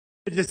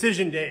The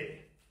decision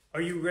day.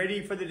 Are you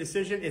ready for the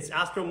decision? It's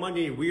Astro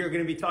Monday. We are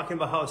going to be talking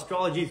about how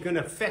astrology is going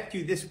to affect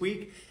you this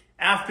week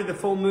after the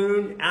full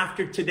moon,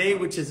 after today,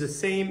 which is the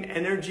same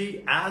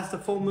energy as the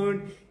full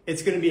moon.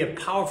 It's going to be a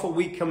powerful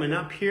week coming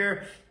up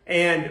here.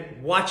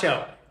 And watch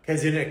out,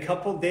 because in a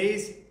couple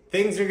days,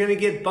 things are going to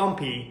get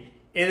bumpy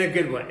in a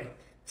good way.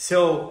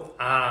 So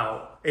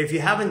if you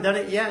haven't done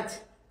it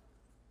yet,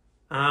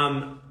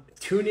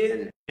 tune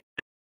in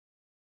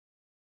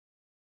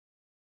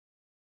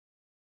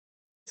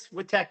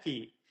with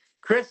Techie.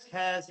 Chris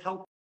has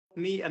helped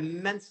me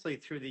immensely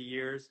through the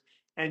years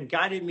and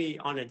guided me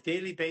on a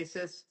daily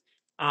basis.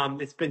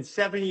 It's been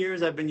 7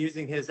 years I've been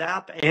using his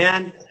app,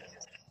 and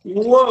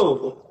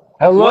whoa,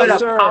 Hello, what a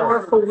sir.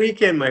 powerful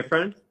weekend, my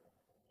friend.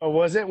 Oh,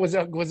 was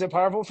it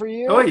powerful for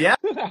Oh, you? yeah.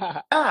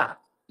 Yeah.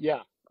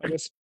 Yeah, like a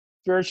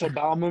spiritual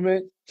bowel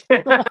movement.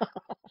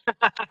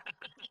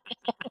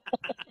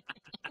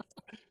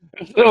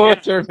 So Yeah.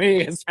 it's for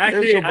me, a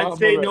Actually, spiritual I'd bowel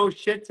say movement. no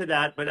shit to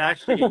that, but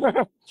actually,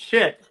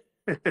 shit.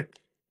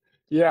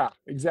 Yeah,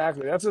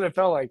 exactly. That's what it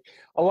felt like.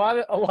 A lot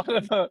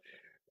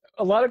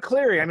of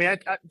clearing. I mean,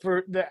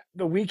 for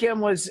the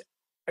weekend was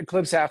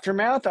eclipse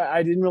aftermath.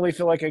 I didn't really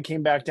feel like I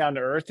came back down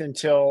to earth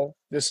until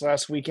this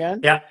last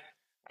weekend. Yeah.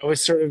 I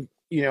was sort of,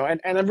 and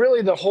then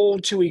really the whole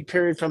 2 week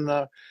period from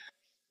the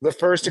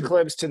first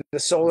eclipse to the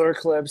solar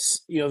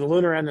eclipse, the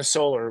lunar and the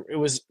solar, it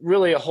was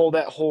really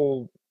that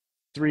whole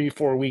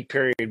 3-4 week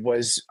period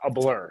was a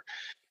blur.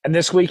 And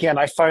this weekend,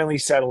 I finally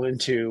settled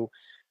into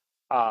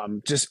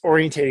just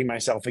orientating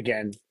myself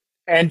again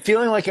and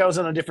feeling like I was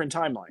on a different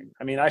timeline.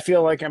 I mean, I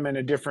feel like I'm in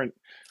a different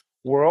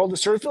world. It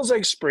sort of feels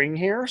like spring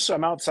here. So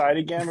I'm outside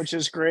again, which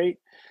is great.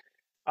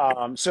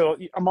 So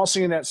I'm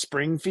also in that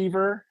spring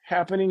fever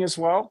happening as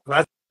well.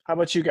 That's How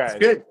about you guys?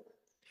 good.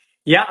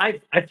 Yeah,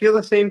 I feel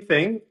the same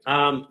thing.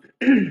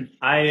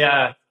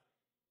 I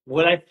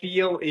what I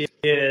feel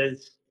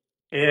is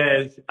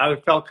I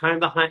felt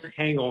kind of a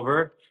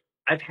hangover.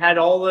 I've had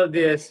all of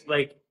this,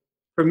 like,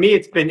 for me,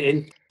 it's been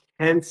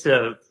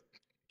intensive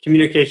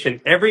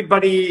communication.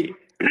 Everybody,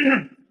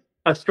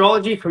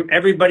 astrology from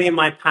everybody in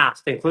my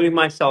past, including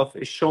myself,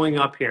 is showing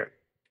up here.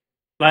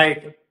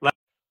 Like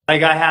I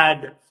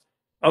had,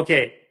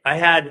 okay, I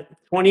had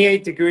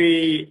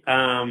 28-degree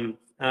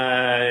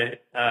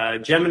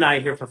Gemini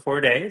here for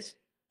 4 days.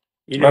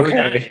 You know who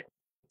that is? Okay.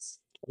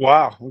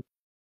 Wow.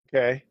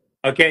 Okay.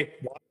 Okay.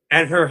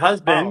 And Wow.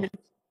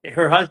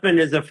 her husband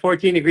is a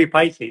 14-degree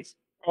Pisces.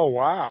 Oh,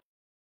 wow.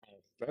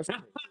 That's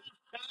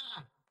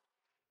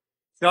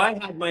So I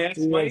had my he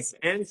ex-wife was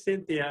and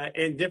Cynthia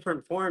in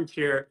different forms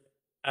here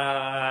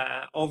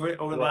over the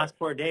right. last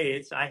 4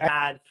 days. And I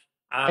had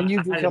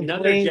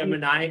another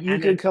Gemini you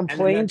could and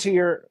complain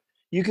another.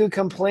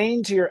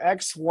 to your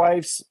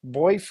ex-wife's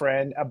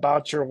boyfriend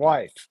about your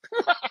wife.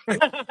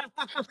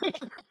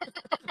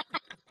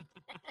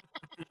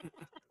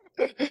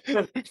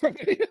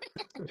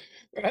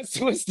 That's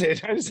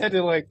twisted. I just had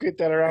to like get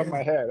that around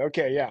my head.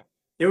 Okay, yeah.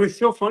 It was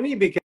so funny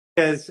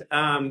because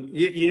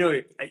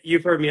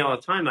you've heard me all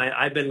the time.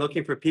 I've been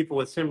looking for people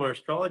with similar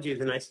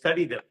astrologies and I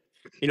study them.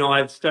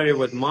 I've studied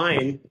with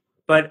mine,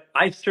 but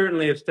I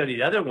certainly have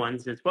studied other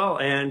ones as well.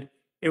 And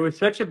it was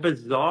such a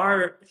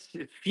bizarre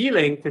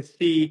feeling to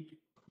see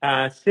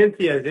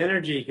Cynthia's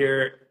energy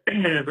here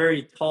in a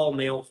very tall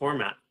male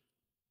format.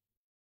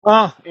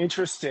 Oh,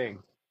 interesting.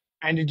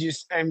 And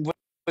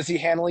was he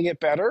handling it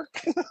better?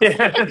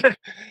 Yeah,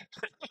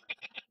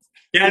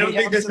 I Did he don't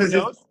think have this some is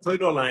his notes?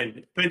 Pluto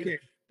line, Okay.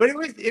 but it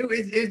was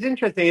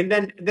interesting.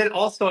 And then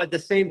also at the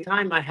same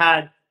time, I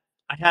had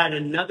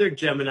another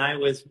Gemini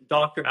was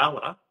Dr.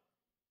 Ella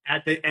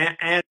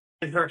and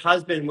her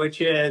husband,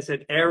 which is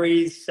an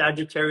Aries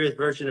Sagittarius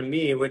version of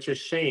me, which is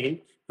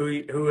Shane, who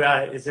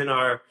is in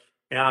our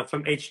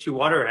from H2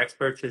 Water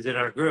Experts is in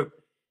our group.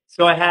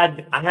 So I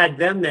had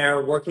them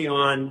there working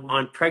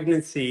on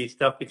pregnancy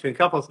stuff between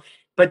couples,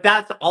 but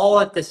that's all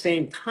at the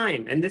same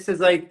time. And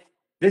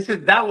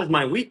that was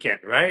my weekend,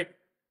 right?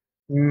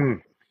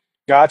 Mm,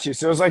 got you.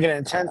 So it was like an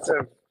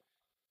intensive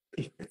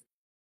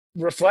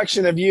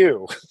reflection of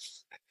you,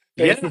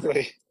 Yeah,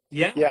 basically.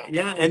 yeah, Yeah.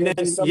 yeah. You And went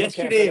to then summer camp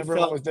yesterday and it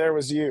everyone felt was there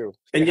was you.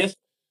 and Yeah.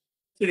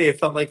 yesterday it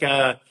felt like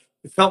I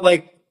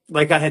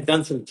had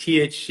done some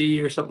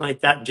THC or something like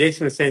that.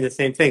 Jason was saying the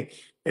same thing.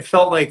 It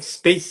felt like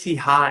spacey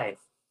high.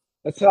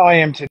 That's how I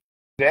am today.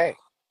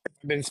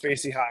 I've been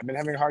spacey high. I've been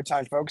having a hard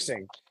time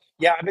focusing.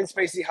 Yeah, I've been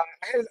spacey high.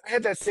 I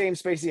had that same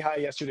spacey high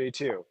yesterday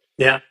too.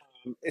 Yeah.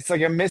 It's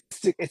like a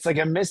mystic. It's like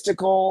a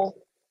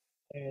mystical.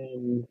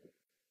 And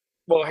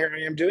well, here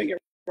I am doing it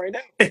right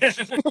now.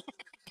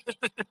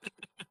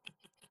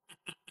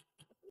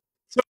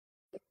 so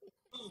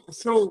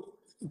so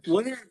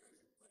what are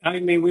I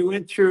mean, we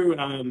went through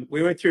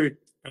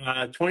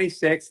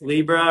 26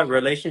 Libra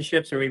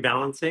relationships and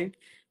rebalancing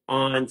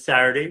on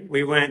Saturday.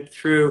 We went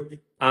through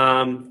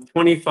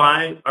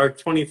 25 or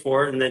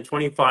 24 and then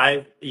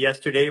 25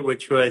 yesterday,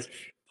 which was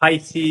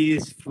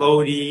Pisces,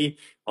 floaty,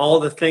 all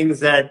the things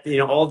that,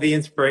 all the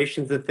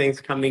inspirations of things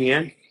coming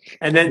in.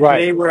 And then Right.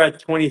 today we're at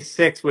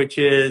 26, which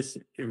is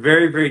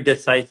very, very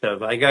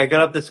decisive. I got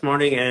up this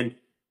morning and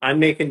I'm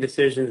making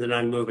decisions and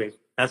I'm moving.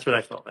 That's what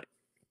I felt like.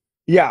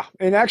 Yeah,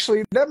 and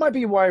actually, that might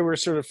be why we're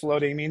sort of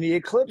floating. I mean, the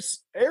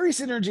eclipse,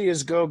 Aries energy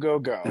is go, go,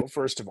 go,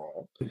 first of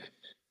all.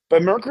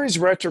 But Mercury's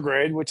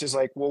retrograde, which is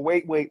like, well,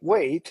 wait, wait,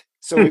 wait.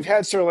 So we've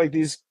had sort of like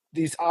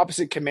these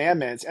opposite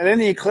commandments. And then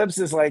the eclipse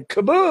is like,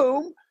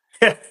 kaboom,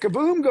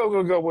 kaboom, go,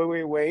 go, go, wait,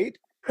 wait, wait.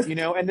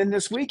 And then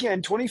this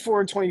weekend,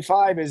 24 and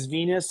 25 is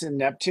Venus and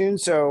Neptune.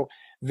 So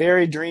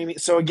very dreamy.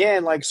 So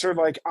again, like sort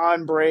of like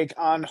on break,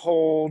 on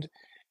hold,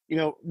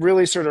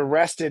 really sort of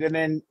rested. And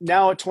then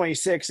now at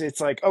 26, it's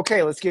like,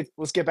 okay, let's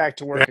get back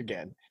to work Right.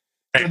 again.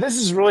 So this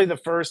is really the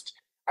first,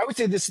 I would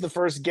say this is the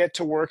first get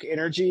to work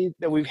energy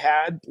that we've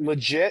had,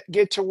 legit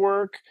get to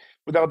work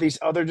without these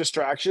other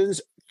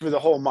distractions for the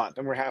whole month.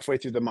 And we're halfway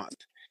through the month.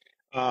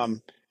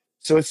 Um,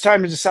 so it's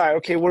time to decide,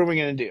 okay, what are we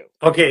going to do?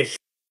 Okay.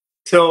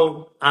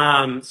 So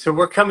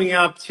we're coming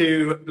up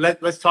to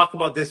let's talk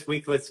about this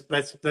week. Let's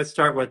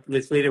start with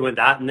let's lead it with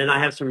that, and then I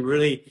have some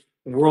really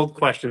world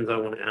questions I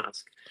want to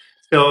ask.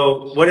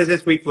 So what does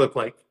this week look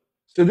like?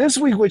 So this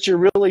week, what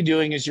you're really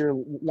doing is you're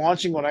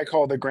launching what I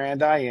call the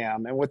Grand I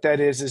Am, and what that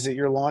is that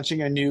you're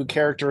launching a new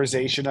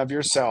characterization of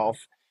yourself,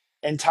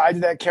 and tied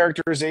to that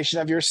characterization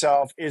of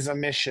yourself is a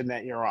mission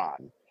that you're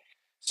on.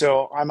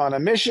 So I'm on a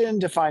mission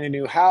to find a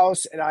new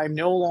house, and I'm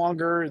no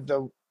longer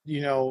the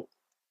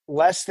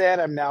less than.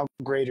 I'm now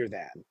greater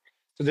than.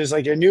 So there's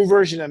like a new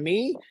version of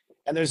me,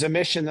 and there's a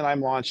mission that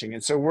I'm launching,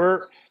 and so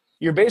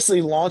you're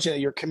basically launching it.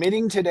 You're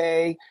committing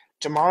today.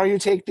 Tomorrow you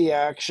take the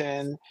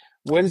action.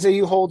 Wednesday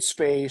you hold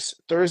space,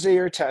 Thursday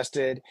you're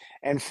tested,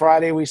 and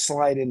Friday we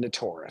slide into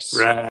Taurus.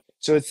 Right.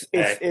 So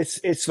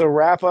it's the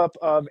wrap up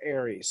of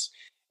Aries.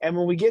 And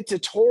when we get to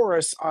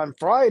Taurus on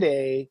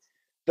Friday,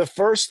 the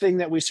first thing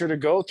that we sort of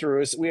go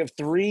through is we have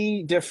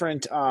three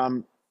different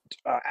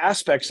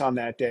aspects on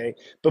that day,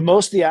 but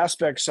most of the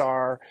aspects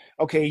are,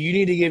 okay, you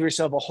need to give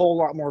yourself a whole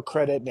lot more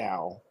credit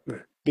now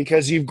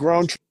because you've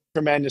grown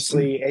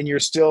tremendously and you're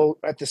still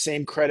at the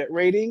same credit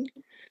rating.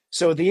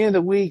 So at the end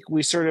of the week,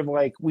 we sort of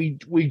like we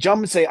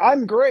jump and say,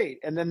 I'm great.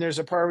 And then there's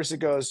a part of us that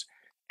goes,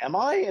 am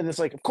I? And it's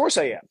like, of course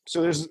I am.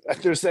 So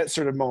there's that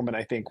sort of moment,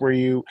 I think, where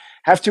you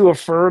have to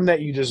affirm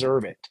that you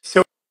deserve it.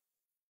 So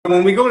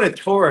when we go to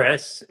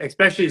Taurus,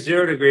 especially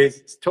 0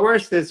 degrees,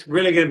 Taurus is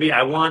really going to be,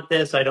 I want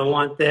this, I don't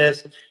want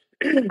this,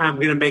 I'm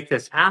going to make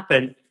this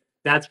happen.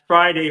 That's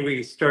Friday,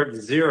 we start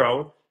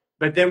 0,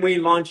 but then we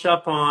launch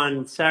up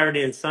on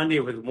Saturday and Sunday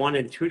with 1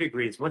 and 2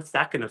 degrees. What's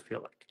that going to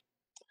feel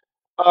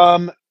like?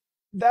 Um,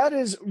 that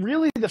is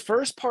really the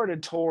first part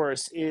of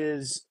Taurus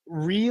is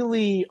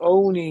really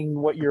owning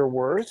what you're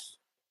worth.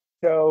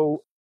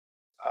 So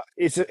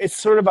it's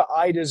sort of a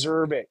I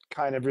deserve it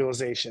kind of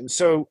realization.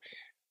 So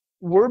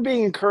we're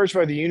being encouraged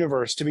by the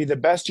universe to be the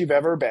best you've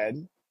ever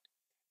been.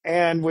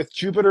 And with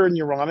Jupiter and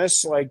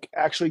Uranus like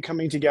actually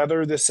coming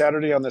together this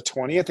Saturday on the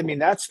 20th, I mean,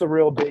 that's the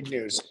real big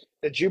news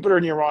that Jupiter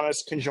and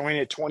Uranus conjoin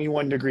at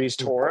 21 degrees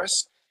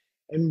Taurus.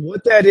 And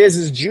what that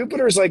is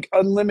Jupiter's like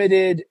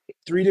unlimited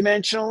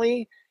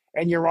three-dimensionally,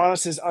 and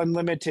Uranus is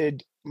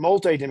unlimited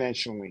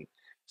multi-dimensionally.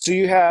 So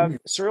you have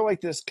sort of like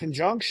this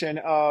conjunction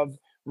of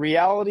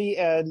reality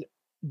and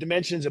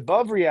dimensions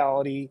above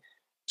reality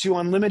to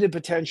unlimited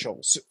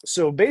potential.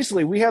 So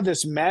basically, we have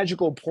this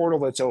magical portal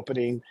that's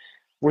opening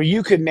where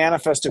you could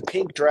manifest a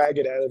pink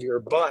dragon out of your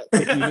butt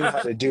if you knew how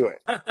to do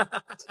it.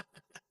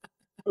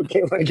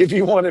 Okay, like if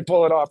you want to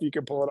pull it off, you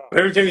can pull it off.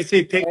 Every time you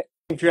see pink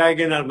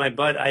dragon out of my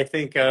butt, I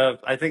think of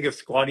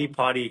Squatty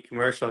Potty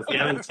commercials. If you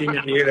haven't seen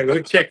it, you gotta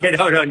go check it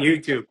out on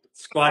YouTube.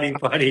 Squatty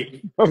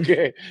Potty.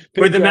 Okay, With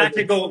pink the dragon.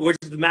 magical, which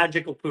is the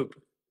magical poop.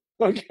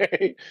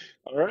 Okay.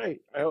 All right.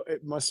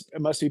 It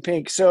must be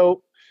pink.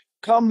 So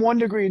come 1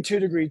 degree and 2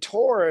 degree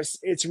Taurus,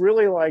 it's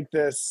really like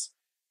this,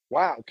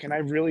 wow, can I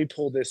really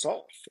pull this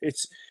off?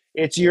 It's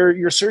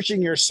you're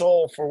searching your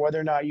soul for whether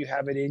or not you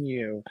have it in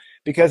you.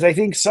 Because I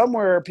think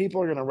somewhere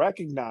people are gonna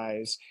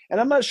recognize, and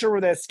I'm not sure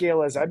where that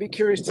scale is. I'd be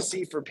curious to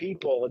see for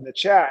people in the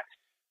chat,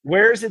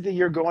 where is it that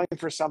you're going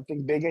for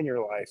something big in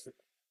your life?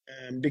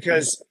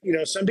 Because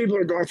some people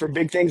are going for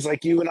big things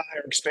like you and I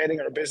are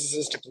expanding our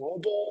businesses to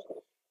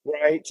global,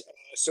 right?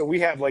 So we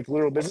have like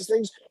little business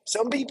things.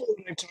 Some people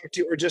that I've talked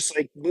to are just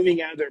like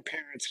moving out of their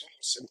parents'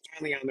 house and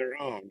finally on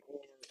their own, or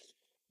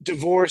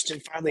divorced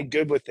and finally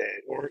good with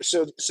it, or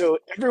so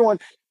everyone,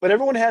 but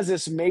everyone has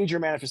this major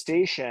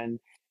manifestation,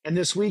 and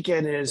this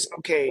weekend is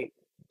okay.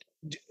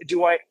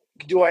 Do I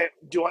do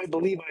I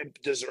believe I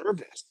deserve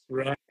this?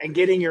 Right. And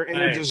getting your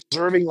inner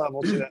deserving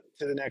level to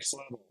the next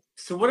level.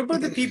 So what about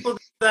the people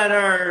that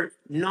are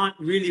not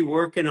really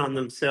working on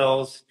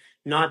themselves,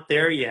 not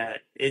there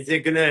yet?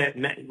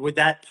 Would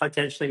that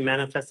potentially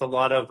manifest a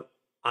lot of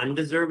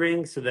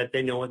undeserving so that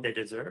they know what they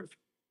deserve?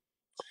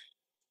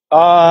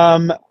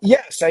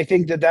 Yes, I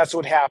think that that's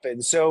what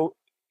happens. So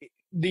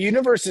the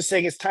universe is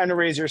saying it's time to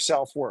raise your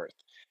self-worth.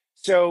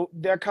 So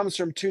that comes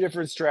from two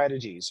different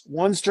strategies.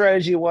 One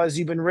strategy was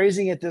you've been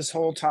raising it this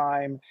whole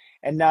time,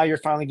 and now you're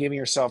finally giving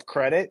yourself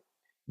credit.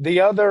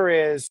 The other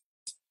is,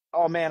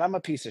 oh man, I'm a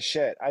piece of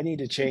shit. I need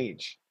to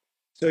change.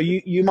 So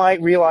you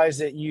might realize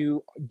that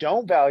you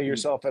don't value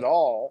yourself at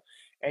all,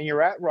 and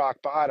you're at rock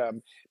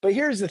bottom. But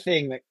here's the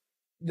thing that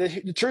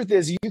the truth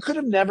is you could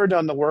have never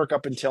done the work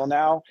up until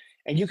now,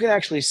 and you can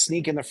actually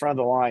sneak in the front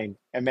of the line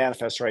and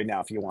manifest right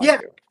now if you want Yeah,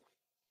 to.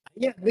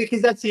 yeah,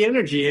 because that's the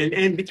energy,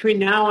 and between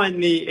now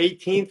and the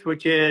 18th,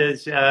 which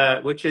is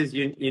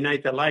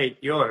Unite the Light,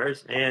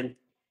 yours, and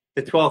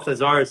the 12th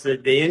is ours,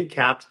 the end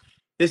caps.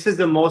 This is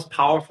the most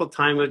powerful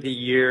time of the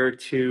year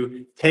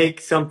to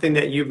take something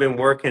that you've been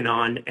working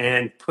on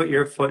and put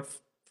your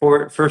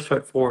first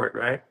foot forward,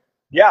 right?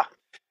 Yeah.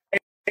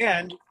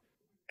 And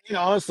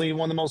honestly,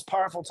 one of the most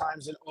powerful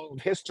times in all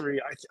of history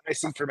I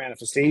see for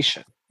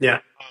manifestation. Yeah.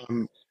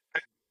 Um,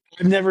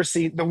 I've never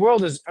seen the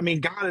world is, I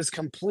mean, God is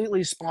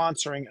completely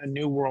sponsoring a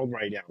new world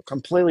right now,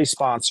 completely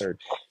sponsored.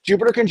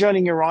 Jupiter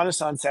conjuncting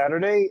Uranus on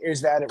Saturday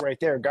is that it right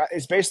there. God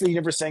is basically the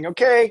universe saying,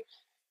 okay,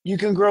 you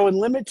can grow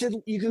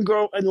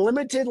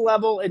unlimited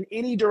level in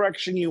any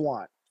direction you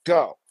want.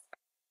 Go.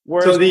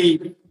 So Whereas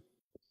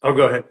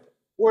go ahead.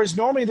 Whereas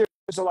normally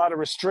there's a lot of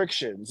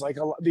restrictions, like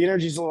the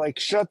energies are like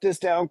shut this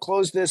down,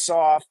 close this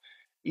off,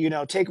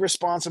 take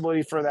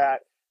responsibility for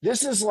that.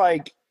 This is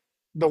like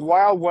the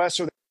Wild West,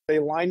 where they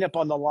lined up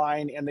on the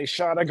line and they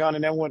shot a gun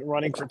and then went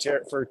running for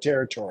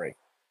territory,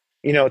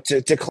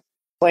 to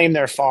claim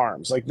their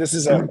farms. Like this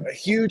is a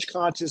huge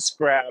conscious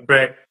grab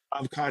Right.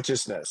 of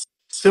consciousness.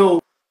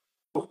 So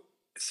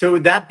So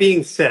that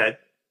being said,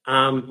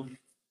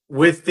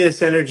 with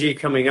this energy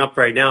coming up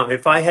right now,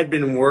 if I had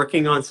been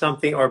working on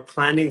something or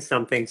planning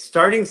something,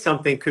 starting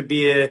something could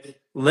be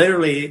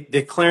literally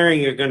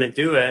declaring you're going to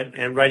do it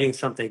and writing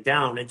something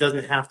down. It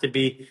doesn't have to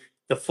be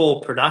the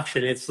full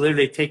production. It's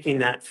literally taking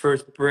that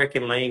first brick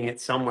and laying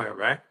it somewhere,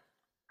 right?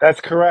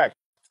 That's correct.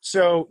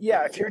 So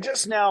yeah, if you're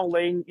just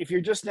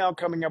now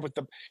coming up with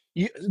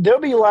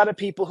there'll be a lot of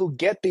people who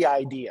get the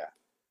idea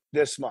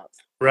this month.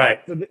 Right,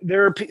 So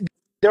there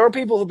are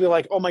people who'll be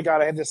like, "Oh my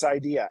god, I have this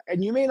idea,"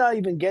 and you may not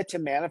even get to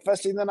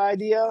manifesting that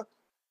idea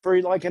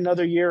for like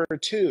another year or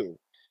two,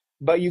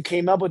 but you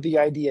came up with the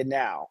idea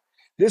now.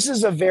 This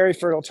is a very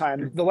fertile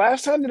time. The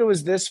last time that it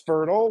was this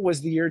fertile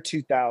was the year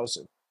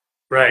 2000,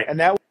 right, and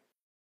that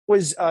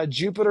was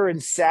Jupiter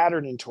and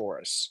Saturn in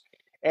Taurus.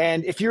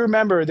 And if you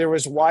remember, there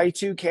was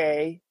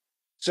Y2K.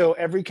 So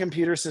every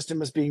computer system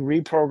was being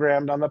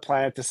reprogrammed on the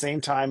planet at the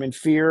same time in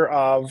fear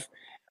of,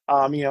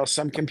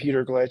 some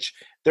computer glitch.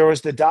 There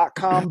was the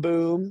dot-com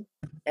boom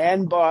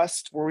and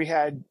bust where we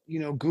had,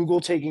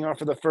 Google taking off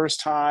for the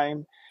first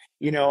time.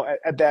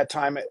 At that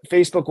time,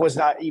 Facebook was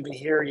not even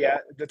here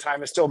yet. At the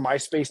time, it's still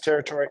MySpace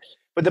territory.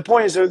 But the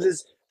point is,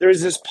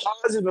 there's this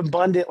positive,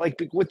 abundant,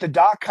 like with the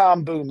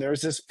dot-com boom,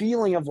 there's this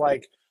feeling of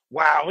like,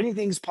 wow,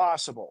 anything's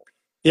possible,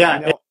 yeah.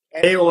 and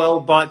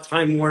AOL bought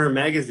Time Warner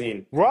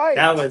magazine.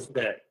 That right. was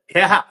the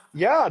yeah.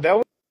 Yeah,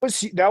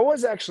 that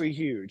was actually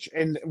huge.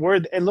 And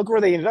look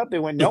where they ended up. They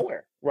went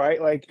nowhere,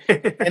 right? Like,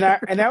 and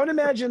I would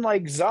imagine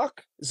like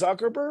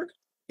Zuckerberg,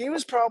 he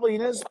was probably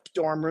in his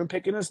dorm room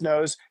picking his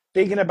nose,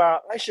 thinking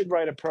about I should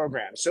write a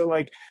program. So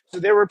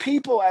there were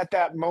people at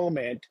that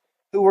moment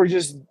who were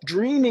just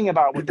dreaming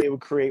about what they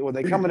would create when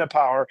they come into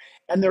power,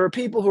 and there were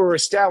people who were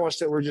established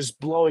that were just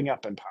blowing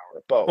up in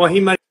power, both. Well, he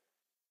might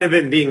have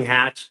been being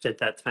hatched at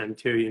that time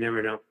too. You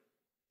never know.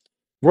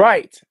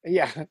 Right.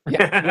 Yeah.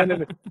 Yeah. One of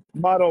the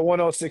model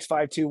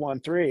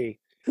 1065213,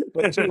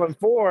 but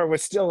 214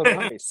 was still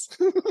nice.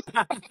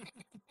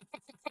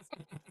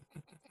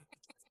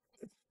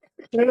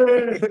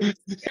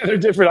 They're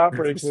different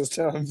operating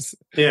systems.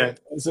 Yeah.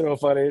 It's so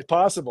funny. It's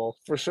possible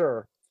for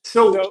sure.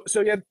 So,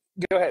 So yeah,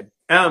 go ahead.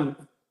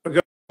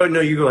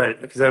 no, you go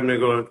ahead because I'm going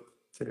to go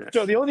to the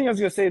So next. the only thing I was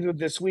going to say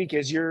this week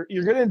is you're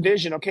going to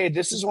envision, okay,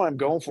 this is what I'm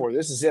going for.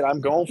 This is it.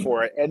 I'm going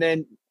for it. And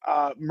then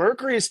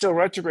Mercury is still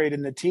retrograde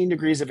in the teen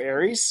degrees of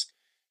Aries.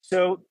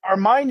 So our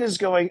mind is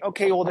going,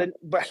 okay, well then,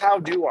 but how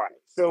do I?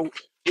 So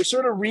we're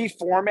sort of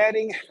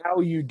reformatting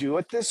how you do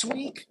it this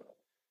week.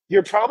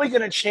 You're probably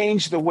going to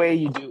change the way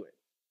you do it,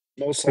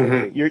 most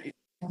likely. Mhm.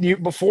 You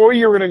before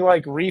you were going to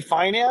like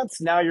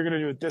refinance, now you're going to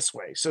do it this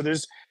way. So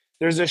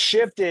there's a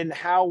shift in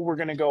how we're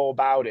going to go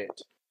about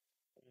it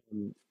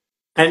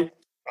And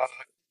uh,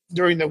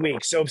 during the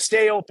week. So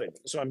stay open.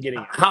 So I'm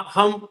getting at.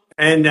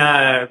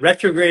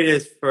 retrograde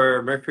is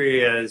for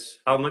Mercury is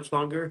how much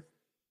longer?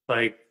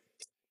 Like,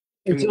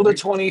 Until the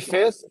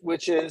 25th,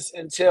 which is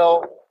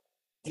until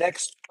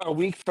next a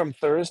week from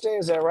Thursday.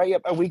 Is that right?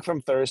 Yep, a week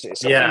from Thursday.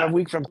 So in a yeah.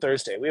 week from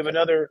Thursday, we have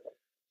another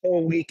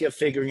whole week of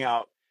figuring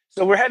out.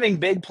 So we're having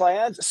big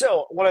plans.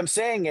 So what I'm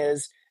saying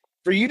is,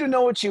 for you to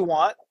know what you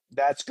want,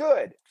 that's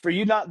good. For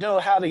you not know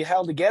how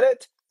to get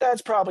it,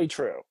 that's probably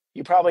true.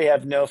 You probably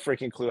have no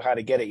freaking clue how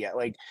to get it yet.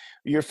 Like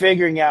you're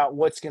figuring out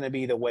what's going to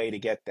be the way to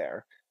get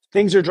there.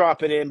 Things are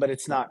dropping in, but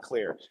it's not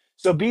clear.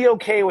 So be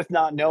okay with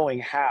not knowing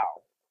how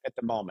at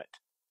the moment.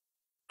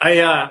 I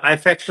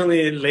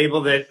affectionately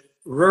labeled it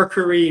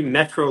Mercury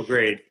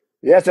Metrograde.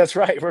 Yes, that's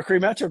right. Mercury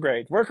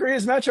retrograde. Mercury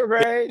is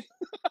retrograde.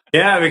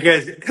 Yeah,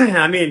 because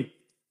I mean,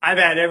 I've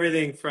had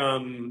everything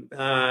from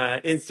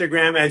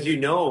Instagram, as you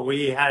know,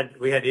 we had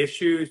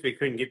issues. We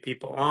couldn't get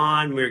people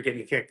on. We were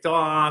getting kicked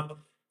off.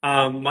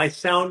 My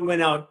sound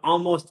went out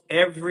almost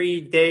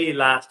every day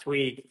last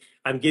week.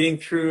 I'm getting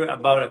through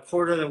about a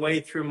quarter of the way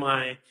through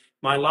my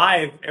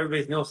live.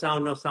 Everybody's no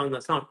sound, no sound, no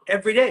sound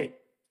every day.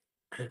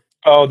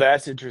 Oh,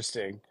 that's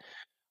interesting.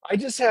 I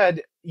just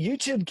had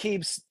YouTube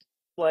keeps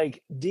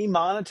like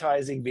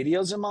demonetizing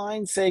videos of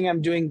mine saying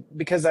I'm doing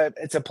because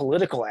it's a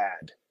political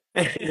ad.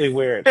 Really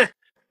weird.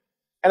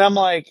 And I'm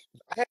like,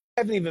 I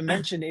haven't even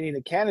mentioned any of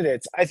the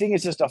candidates. I think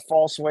it's just a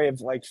false way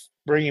of like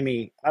bringing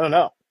me. I don't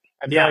know.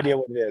 I have no Yeah, idea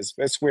what it is.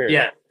 It's weird.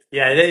 yeah,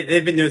 yeah.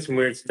 They've been doing some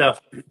weird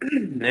stuff,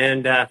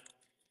 and Have,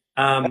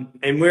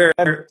 we're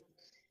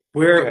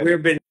good.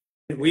 we've been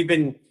we've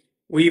been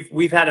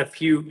we've had a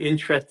few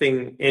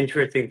interesting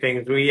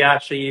things. We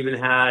actually even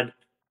had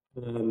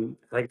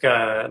like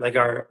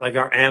our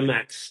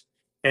Amex.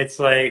 It's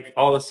like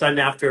all of a sudden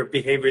after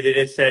behavior they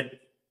just said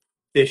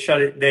they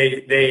shut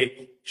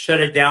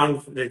it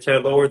down to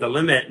lower the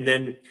limit,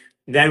 and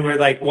then we're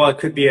like, well, it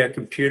could be a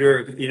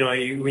computer,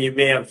 you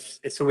may have.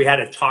 So we had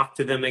to talk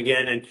to them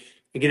again and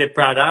get it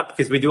brought up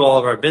because we do all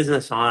of our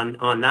business on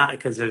that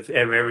because of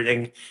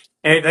everything,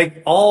 and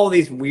like all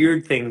these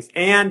weird things.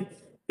 And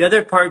the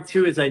other part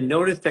too is I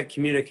noticed that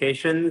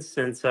communications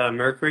since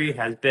Mercury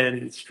has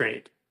been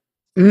strained.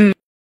 Mm.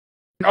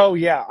 Oh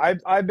yeah,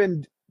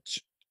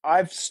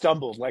 I've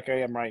stumbled like I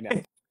am right now.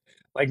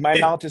 Like my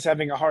mouth is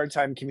having a hard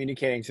time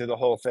communicating through the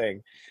whole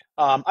thing.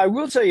 I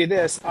will tell you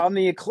this on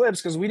the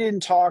eclipse because we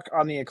didn't talk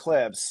on the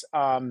eclipse.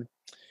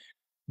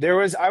 There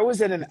was I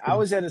was in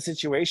a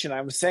situation.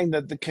 I was saying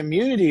that the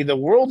community, the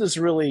world is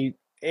really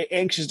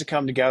anxious to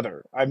come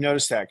together. I've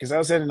noticed that because I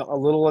was at a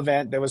little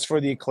event that was for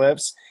the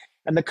eclipse,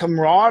 and the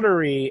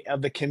camaraderie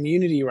of the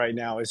community right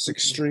now is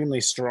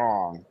extremely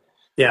strong.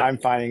 Yeah. I'm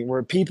finding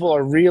where people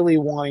are really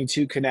wanting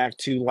to connect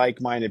to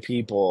like-minded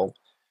people,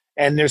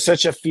 and there's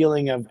such a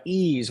feeling of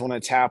ease when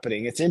it's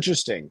happening. It's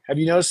interesting. Have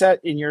you noticed that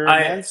in your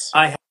events?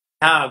 I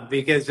have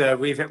because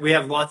we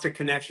have lots of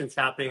connections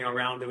happening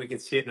around, and we can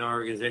see it in our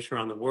organization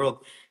around the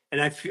world.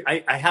 And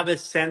I have a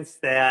sense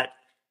that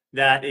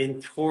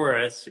in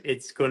Taurus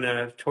is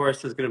gonna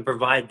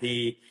provide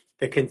the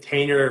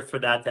container for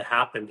that to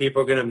happen.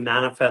 People are gonna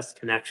manifest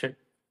connection.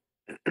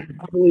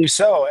 I believe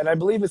so, and I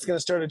believe it's going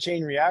to start a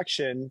chain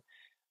reaction.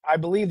 I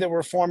believe that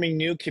we're forming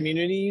new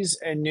communities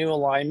and new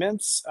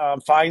alignments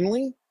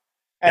finally.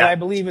 And Yeah, I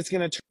believe it's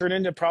going to turn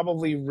into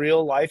probably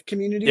real life yeah,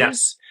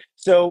 communities.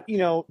 So,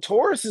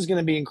 Taurus is going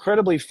to be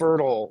incredibly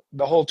fertile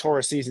the whole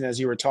Taurus season, as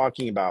you were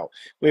talking about.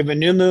 We have a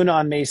new moon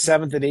on May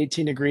 7th at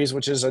 18 degrees,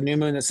 which is a new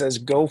moon that says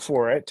go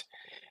for it,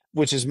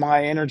 which is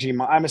my energy.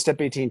 I'm a step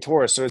 18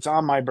 Taurus, so it's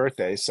on my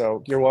birthday.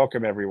 So you're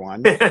welcome,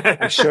 everyone.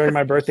 I'm sharing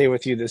my birthday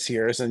with you this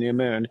year as a new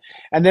moon.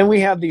 And then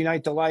we have the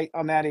Unite the Light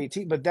on that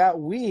 18th. But that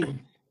week,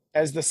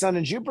 as the Sun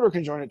and Jupiter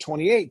conjoin at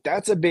 28,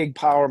 that's a big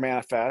power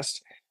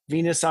manifest.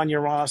 Venus on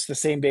Uranus the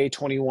same day,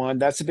 21.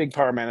 That's a big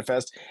power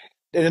manifest.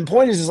 And the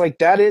point is like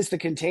that is the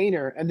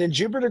container. And then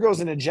Jupiter goes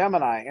into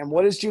Gemini. And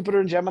what is Jupiter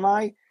in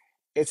Gemini?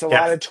 It's a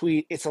yeah. lot of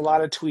it's a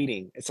lot of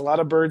tweeting. It's a lot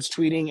of birds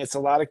tweeting. It's a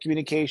lot of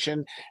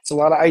communication. It's a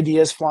lot of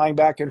ideas flying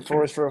back and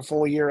forth for a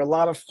full year. A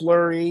lot of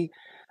flurry.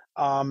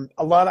 A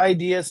lot of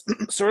ideas.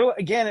 Sort of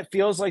again, it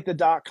feels like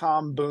the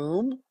 .com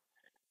boom.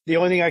 The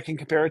only thing I can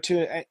compare it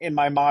to in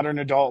my modern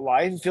adult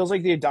life, it feels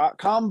like the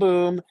 .com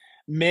boom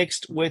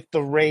mixed with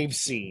the rave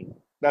scene.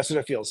 That's what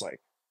it feels like.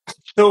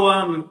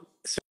 So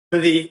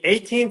the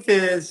 18th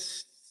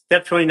is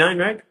step 29,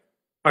 right?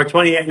 Or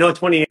 28? No,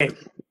 28.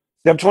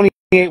 Step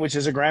 28, which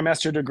is a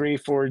grandmaster degree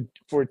for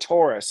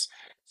Taurus.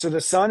 So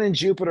the Sun and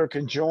Jupiter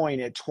conjoin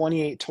at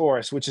 28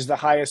 Taurus, which is the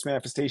highest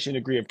manifestation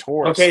degree of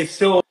Taurus. Okay,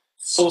 so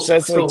So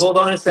that's like hold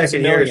on a times a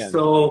second here. million.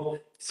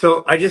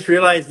 So I just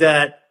realized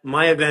that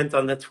my event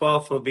on the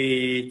 12th will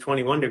be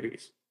 21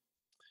 degrees.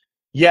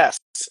 Yes,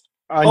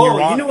 on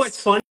Oh, you know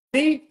what's Uranus.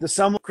 funny? The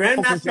Sun will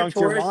Grandmaster conjunct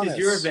Taurus is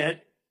your Uranus. event.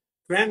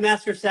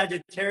 Grandmaster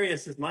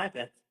Sagittarius is my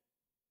event.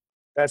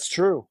 That's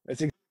true.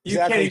 That's You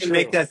can't exactly even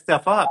make true. that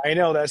stuff up. I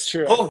know that's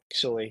true. Oh,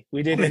 Actually,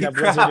 we did end holy up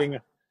crap. wizarding.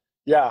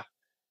 Yeah.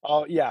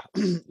 Oh, yeah.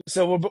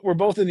 So we're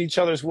both in each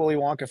other's Willy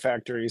Wonka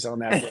factories on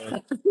that day.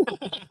 I'm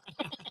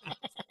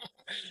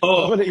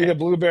Oh, gonna eat a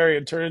blueberry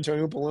and turn into an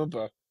Oompa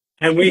Loompa.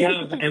 and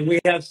we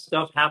have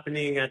stuff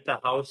happening at the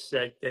house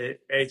that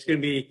it's going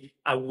to be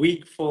a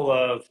week full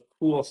of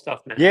cool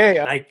stuff, man.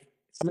 Yeah, Like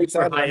I'm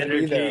super excited. high I'm gonna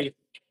be there. energy.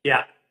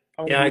 Yeah,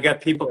 I'm gonna yeah. I be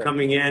got people there.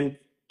 coming in,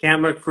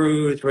 camera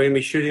crews. We're going to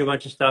be shooting a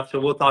bunch of stuff, so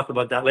we'll talk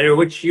about that later.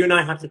 Which you and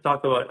I have to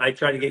talk about. I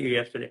tried to get you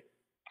yesterday.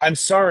 I'm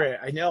sorry.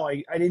 I know.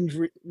 I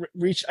didn't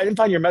reach. I didn't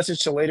find your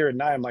message till later at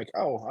night. I'm like,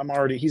 oh,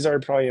 he's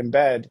already probably in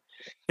bed.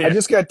 I Yeah,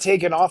 just got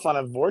taken off on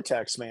a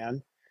vortex,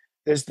 man.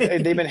 They've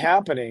been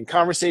happening,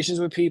 conversations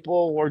with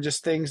people or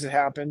just things that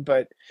happen.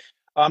 But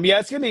yeah,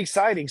 it's gonna be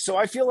exciting. So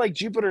I feel like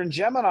Jupiter and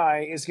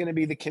Gemini is gonna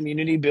be the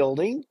community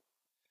building,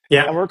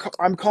 and yeah,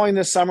 I'm calling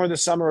this summer the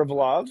summer of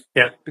love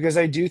yeah, because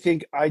I do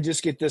think I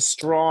just get this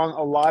strong.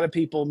 A lot of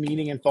people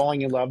meeting and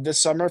falling in love this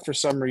summer for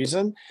some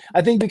reason.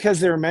 I think because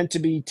they're meant to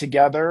be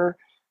together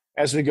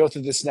as we go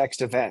through this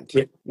next event,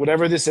 yeah.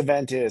 whatever this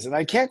event is, and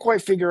I can't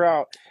quite figure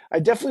out. I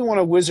definitely want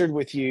to wizard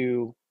with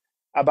you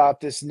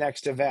about this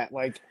next event,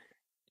 like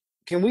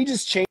can we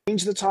just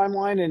change the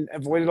timeline and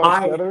avoid it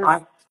I altogether?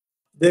 I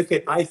look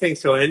at I think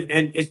so, and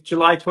it's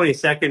July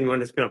 22nd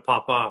when it's going to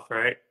pop off,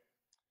 right?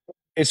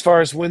 As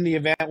far as when the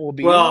event will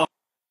be? Well,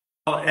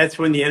 that's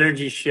when the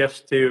energy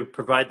shifts to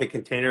provide the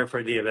container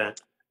for the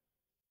event.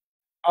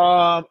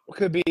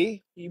 Could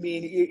be. You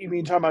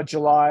mean talking about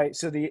July?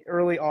 So the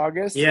early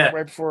August, Yeah.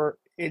 right before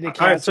into All right,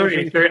 Cancer. So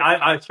sorry,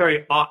 sorry.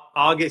 Sorry.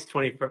 August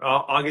 21st,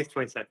 August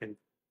 22nd.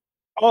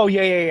 oh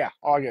yeah.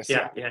 August,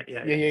 Yeah, yeah,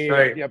 yeah, yeah, yeah, yeah. yeah, yeah, yeah.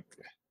 Sorry. Yep, So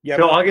yep.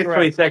 August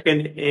Correct.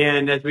 22nd,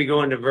 and as we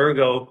go into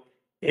Virgo,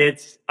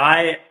 it's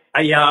I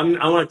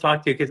want to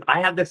talk to you because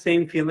I have the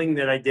same feeling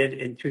that I did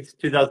in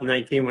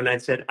 2019 when I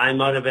said I'm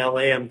out of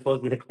LA, I'm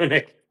closing the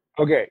clinic.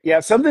 Okay, yeah.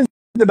 Something's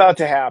about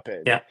to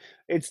happen. Yeah.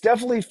 It's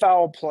definitely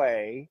foul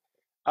play.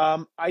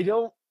 I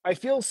don't. I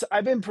feel.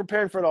 I've been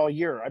prepared for it all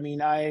year. I mean,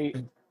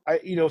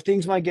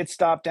 things might get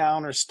stopped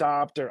down or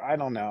stopped, or I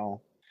don't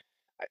know.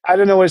 I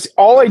don't know. It's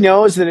all I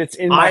know is that it's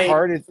in my I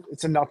heart.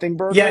 It's a nothing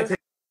yeah, it's burger.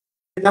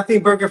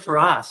 nothing burger for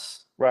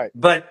us. Right.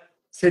 But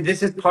so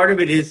this is part of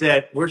it is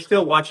that we're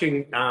still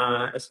watching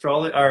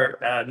astrology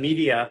or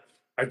media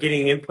are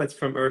getting inputs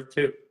from Earth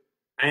too.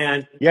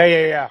 And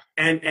Yeah.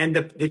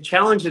 the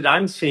challenge that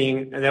I'm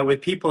seeing that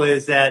with people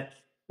is that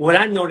what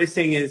I'm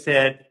noticing is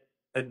that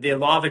the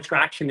law of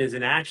attraction is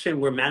an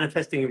action we're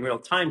manifesting in real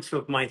time. So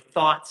if my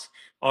thoughts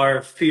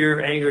are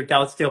fear, anger,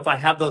 doubt, still, if I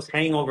have those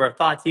hangover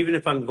thoughts, even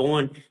if I'm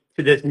going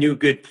to this new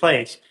good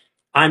place,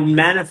 I'm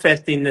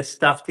manifesting this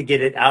stuff to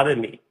get it out of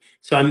me.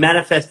 So I'm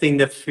manifesting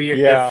the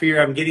Yeah.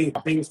 fear. I'm getting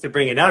things to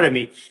bring it out of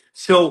me.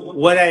 So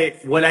what I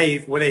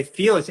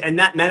feel is, and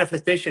that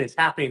manifestation is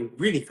happening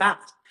really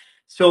fast.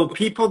 So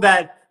people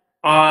that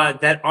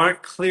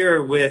aren't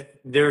clear with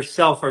their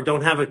self or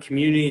don't have a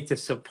community to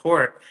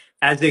support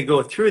as they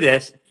go through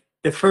this,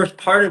 the first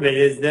part of it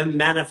is them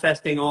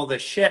manifesting all the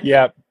shit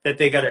Yeah. that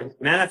they got to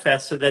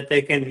manifest so that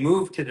they can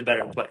move to the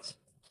better place.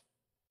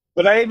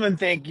 But I even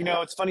think,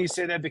 it's funny you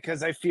say that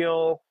because I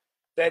feel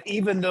that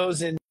even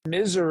those in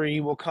misery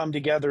will come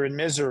together in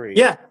misery,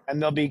 Yeah,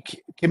 and there'll be for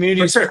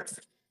communities. sure.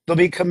 There'll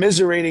be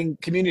commiserating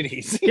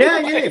communities. Yeah,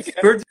 yeah. Like, If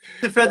birds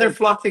of a feather like,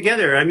 flock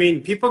together. I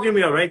mean, people are gonna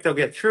be all right. They'll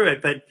get through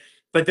it.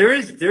 But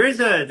there's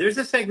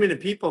a segment of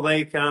people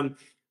like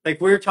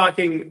we're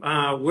talking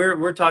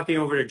we're talking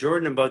over to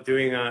Jordan about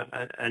doing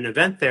an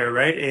event there,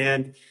 right?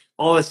 And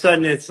all of a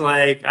sudden it's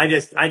like I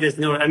just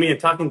know. I mean, I'm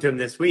talking to him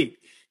this week.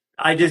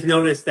 I just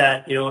noticed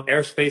that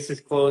airspace is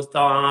closed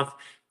off.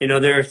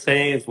 They're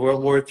saying it's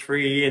World War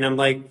III, and I'm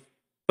like,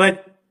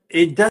 but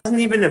it doesn't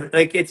even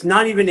like it's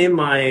not even in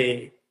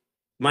my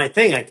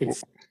thing. I can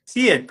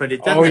see it, but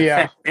it oh doesn't yeah,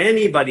 affect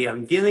anybody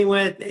I'm dealing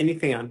with,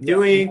 anything I'm yeah,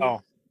 doing.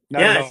 no,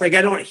 not at Yeah, it's all. like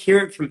I don't hear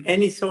it from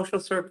any social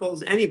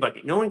circles,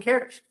 anybody. No one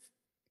cares.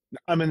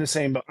 I'm in the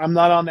same boat. I'm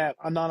not on that.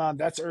 I'm not on.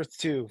 That's Earth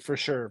 2 for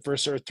sure.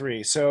 Versus Earth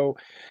 3. So,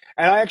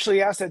 and I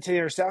actually asked that today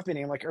at our staff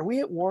meeting. I'm like, "Are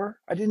we at war?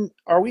 I didn't.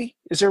 Are we?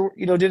 Is there?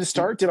 Did it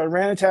start? Did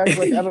Iran attack?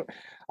 Like, I don't.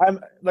 I'm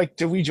like,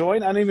 did we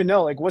join? I don't even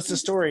know. Like, what's the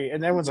story?"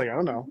 And everyone's like, "I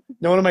don't know.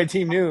 No one on my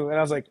team knew." And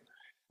I was like,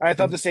 I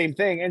thought the same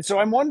thing. And so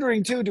I'm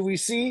wondering too. Do we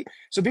see?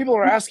 So people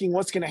are asking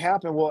what's going to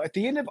happen. Well, at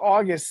the end of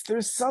August,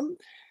 there's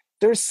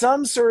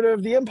some sort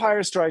of the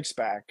Empire Strikes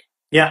Back.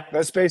 Yeah,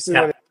 That's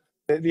basically what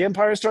yeah, the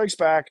Empire Strikes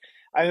Back.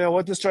 I don't know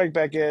what the strike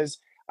back is.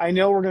 I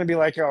know we're going to be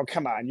like, oh,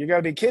 come on, you got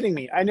to be kidding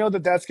me. I know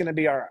that that's going to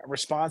be our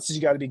response. Is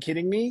you got to be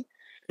kidding me.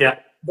 yeah,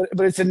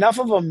 But it's enough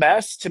of a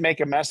mess to make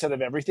a mess out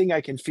of everything.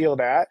 I can feel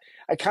that.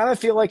 I kind of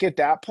feel like at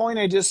that point,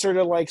 I just sort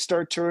of like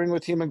start touring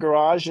with Human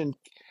Garage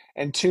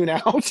and tune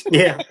out.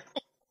 yeah.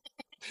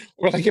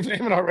 Or like if I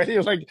haven't already,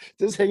 like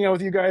just hang out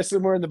with you guys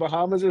somewhere in the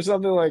Bahamas or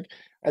something. Like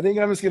I think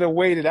I'm just going to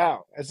wait it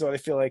out. That's what I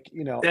feel like.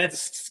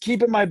 That's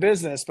Keep it my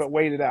business, but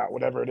wait it out,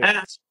 whatever it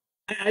I, is.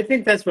 I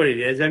think that's what it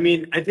is. I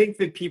mean, I think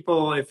the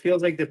people. It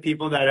feels like the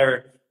people that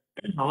are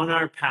on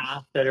our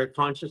path, that are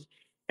conscious.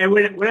 And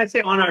when I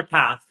say on our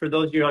path, for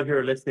those of you out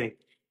here listening,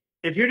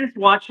 if you're just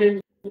watching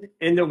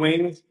in the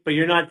wings, but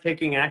you're not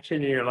taking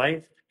action in your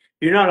life,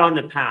 you're not on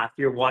the path.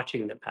 You're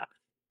watching the path.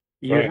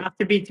 You Right. have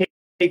to be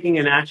taking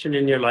an action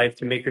in your life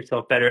to make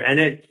yourself better.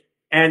 And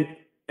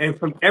and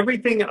from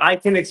everything I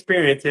can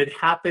experience, it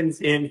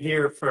happens in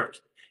here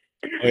first.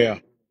 Oh yeah.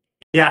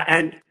 Yeah,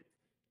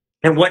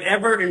 and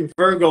whatever in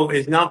Virgo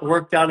is not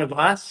worked out of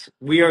us,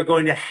 we are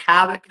going to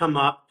have it come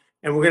up,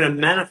 and we're going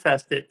to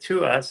manifest it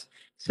to us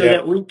so Yep.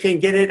 that we can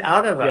get it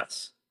out of Yep.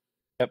 us.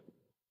 Yep.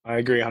 I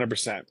agree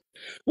 100%.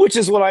 Which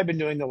is what I've been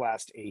doing the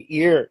last 8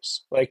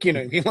 years. Like, you know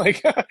what I mean?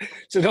 Like,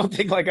 so don't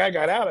think like I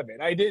got out of it.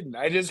 I didn't.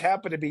 I just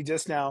happened to be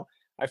just now.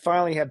 I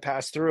finally had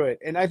passed through it.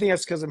 And I think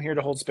that's because I'm here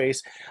to hold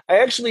space. I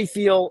actually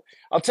feel,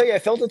 I'll tell you, I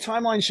felt a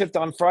timeline shift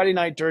on Friday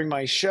night during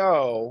my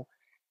show.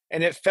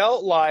 And it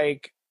felt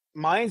like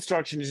my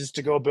instruction is just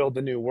to go build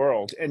the new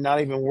world and not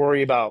even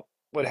worry about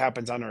what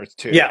happens on Earth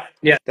too. Yeah,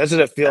 yeah, That's what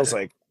it feels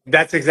like.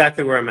 that's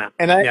exactly where I'm at.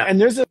 And I Yeah. and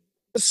there's a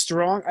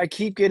strong. I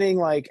keep getting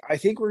like I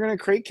think we're gonna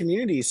create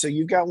communities. So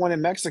you've got one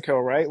in Mexico,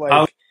 right? Oh,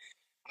 Like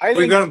I we've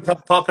think got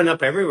them popping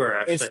up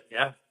everywhere, it's actually.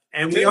 Yeah,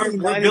 and they're the we're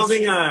United.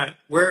 building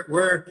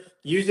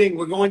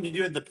we're going to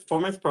do the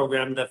performance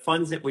program. The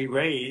funds that we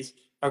raise,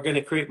 are going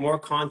to create more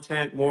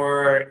content,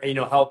 more,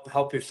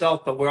 help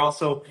yourself. But we're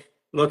also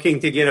looking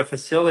to get a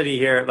facility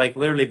here, like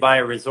literally buy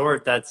a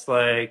resort that's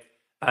like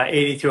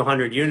 80 to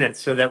 100 units,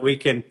 so that we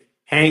can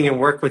hang and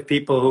work with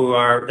people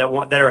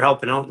that are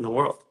helping out in the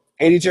world.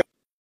 80 to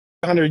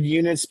 100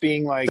 units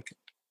being like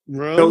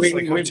So rooms,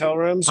 like hotel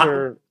rooms,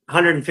 or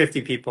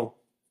 150 people.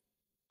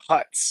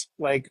 huts,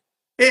 like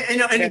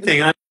tent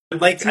Anything.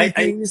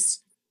 teepees,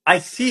 I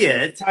see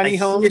it. I tiny see it.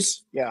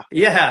 homes. Yeah,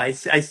 Yeah, I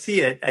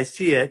see it. I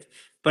see it,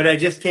 but I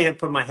just can't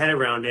put my head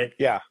around it.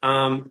 yeah.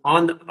 On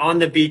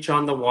the beach,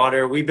 on the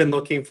water, we've been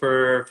looking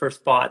for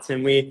spots,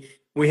 and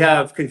we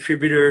have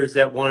contributors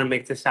that want to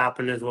make this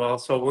happen as well.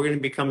 So we're going to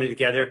be coming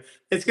together.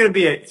 It's going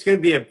to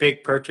be a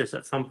big purchase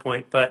at some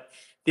point, but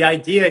the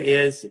idea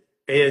is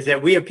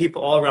that we have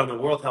people all around the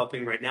world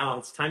helping right now.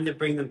 It's time to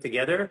bring them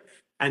together,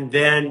 and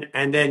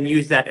then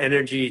use that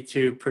energy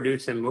to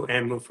produce and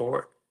move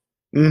forward.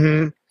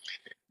 Hmm.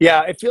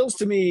 Yeah, it feels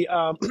to me,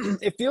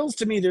 it feels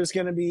to me there's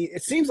going to be,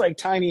 it seems like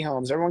tiny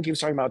homes. Everyone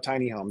keeps talking about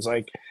tiny homes,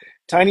 like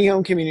tiny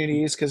home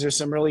communities, because there's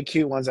some really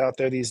cute ones out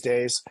there these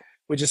days,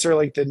 which is sort of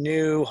like the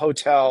new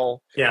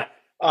hotel. Yeah.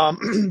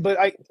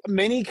 But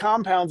many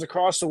compounds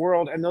across the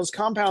world, and those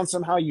compounds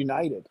somehow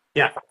united.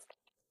 Yeah.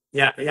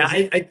 Yeah, yeah.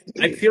 Is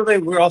I feel like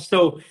we're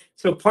also,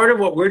 so part of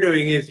what we're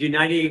doing is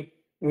uniting.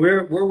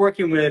 We're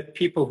working with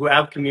people who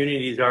have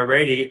communities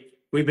already.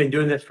 We've been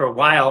doing this for a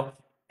while,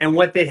 and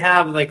what they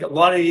have, like a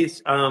lot of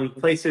these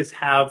places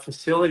have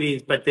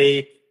facilities, but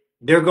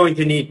they're going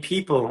to need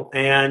people,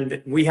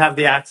 and we have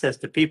the access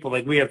to people.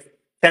 Like we have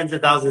tens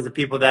of thousands of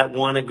people that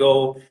want to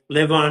go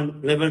live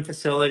in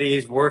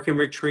facilities, work in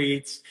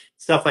retreats,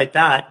 stuff like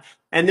that.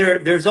 And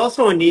there's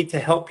also a need to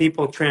help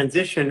people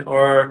transition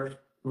or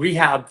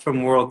rehab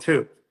from World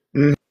Two.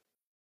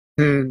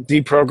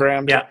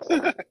 deprogrammed. Yeah,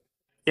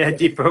 yeah,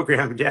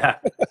 deprogrammed. Yeah,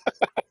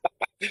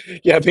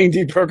 Yeah, being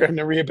deprogrammed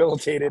and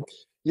rehabilitated.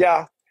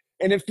 Yeah.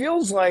 And it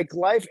feels like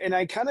life. And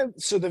I kind of,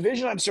 so the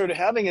vision I'm sort of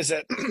having is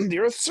that the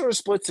earth sort of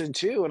splits in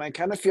two. And I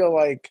kind of feel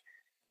like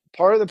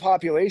part of the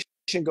population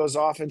goes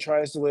off and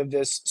tries to live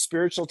this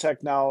spiritual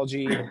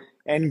technology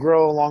and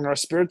grow along our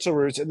spiritual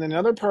roots. And then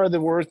another part of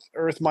the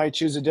earth might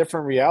choose a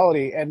different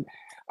reality. And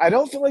I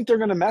don't feel like they're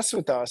going to mess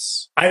with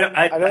us. I don't,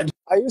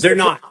 I used they're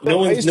to feel, not. No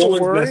I one's used no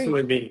to one's messing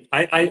worry. with me.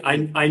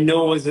 I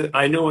know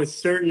as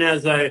certain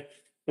as I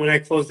when I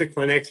closed the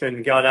clinics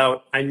and got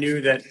out, I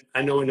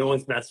know no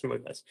one's messing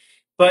with us.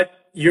 But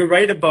you're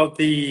right about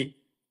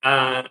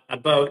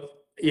about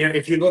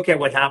if you look at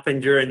what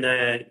happened during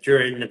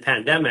the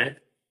pandemic,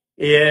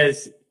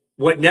 is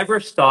what never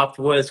stopped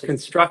was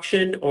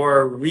construction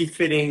or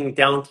refitting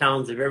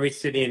downtowns of every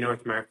city in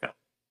North America.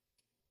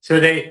 So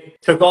they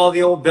took all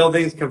the old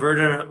buildings,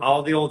 converted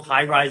all the old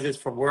high rises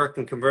for work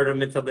and converted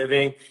them into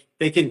living.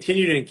 They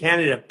continued in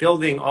Canada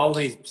building all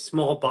these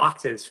small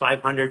boxes,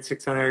 500,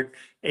 600,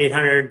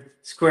 800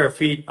 square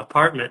feet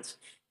apartments.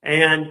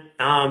 And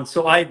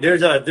so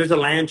there's a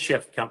land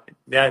shift coming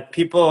that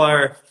people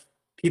are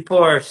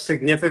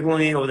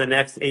significantly over the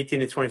next 18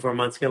 to 24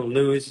 months going to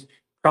lose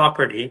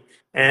property.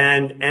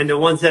 And the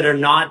ones that are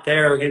not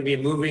there are going to be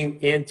moving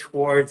in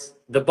towards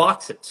the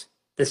boxes,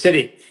 the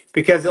city,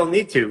 because they'll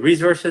need to.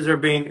 Resources are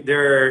being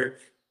they're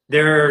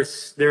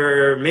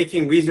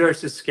making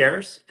resources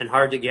scarce and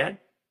hard to get,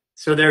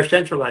 so they're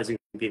centralizing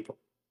people.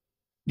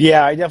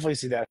 Yeah, I definitely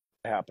see that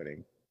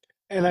happening.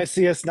 And I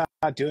see us not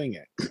doing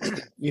it.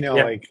 Yeah,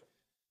 Like,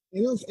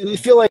 and I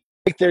feel like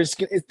they're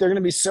going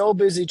to be so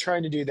busy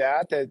trying to do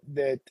that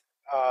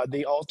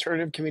the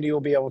alternative community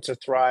will be able to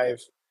thrive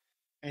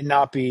and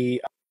not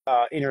be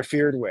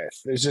interfered with.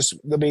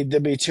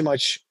 There'll be too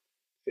much.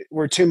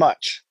 We're too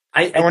much,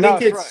 I, and I we're not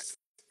think a threat. it's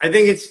I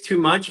think it's too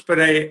much, but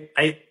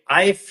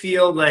I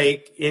feel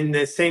like in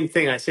the same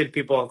thing I say to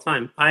people all the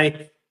time.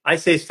 I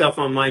say stuff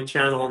on my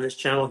channel, on this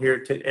channel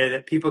here,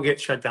 that people get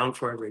shut down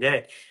for every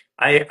day.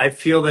 I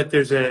feel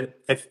that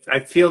I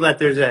feel that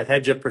there's a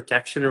hedge of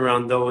protection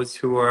around those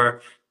who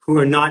are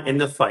not in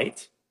the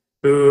fight,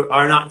 who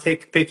are not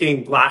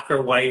picking black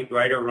or white,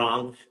 right or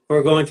wrong, who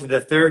are going to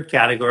the third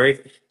category.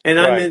 And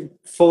Right. we're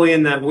fully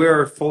in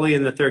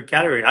the third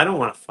category. I don't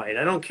want to fight.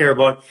 I don't care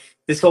about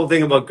this whole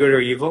thing about good or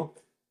evil.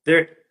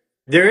 There,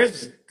 there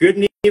is good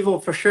and evil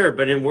for sure,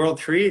 but in World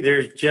Tree,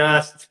 there's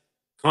just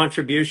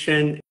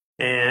contribution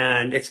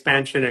and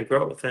expansion and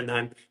growth,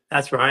 and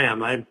that's where I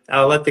am.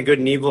 I'll let the good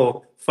and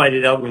evil fight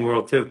it out in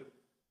World Two.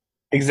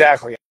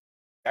 Exactly.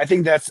 I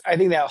think that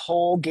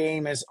whole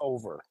game is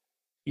over.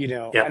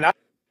 Yeah, And I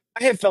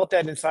have felt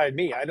that inside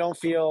me. I don't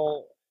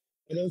feel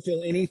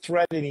any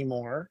threat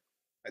anymore.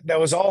 That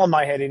was all in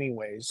my head,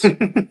 anyways.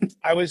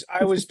 I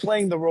was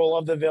playing the role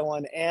of the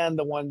villain and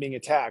the one being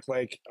attacked.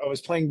 Like I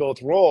was playing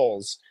both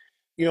roles,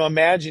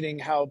 imagining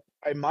how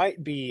I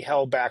might be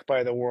held back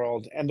by the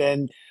world and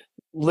then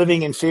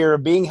living in fear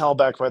of being held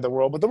back by the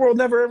world, but the world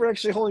never ever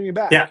actually holding me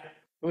back. yeah.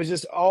 It was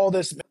just all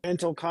this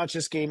mental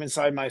conscious game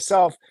inside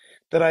myself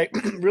that I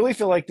really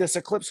feel like this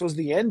eclipse was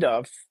the end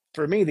of,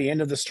 for me, the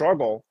end of the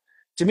struggle.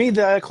 To me,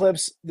 the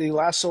eclipse, the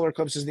last solar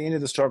eclipse, is the end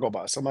of the struggle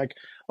bus. I'm like,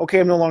 okay,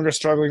 I'm no longer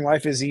struggling.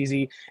 Life is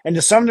easy. And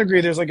to some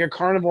degree, there's like a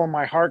carnival in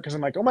my heart because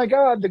I'm like, oh my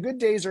God, the good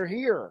days are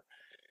here.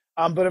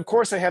 But of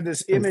course, I have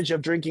this image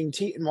of drinking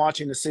tea and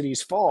watching the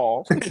cities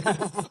fall.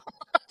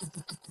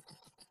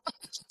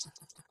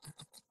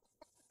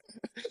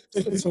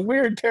 It's a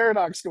weird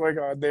paradox going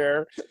on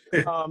there.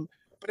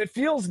 But it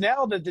feels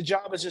now that the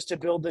job is just to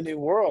build the new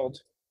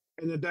world,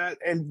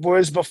 and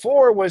whereas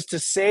before was to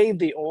save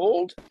the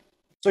old.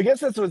 So I guess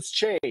that's what's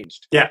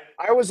changed. Yeah,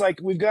 I was like,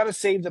 we've got to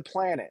save the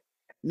planet.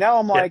 Now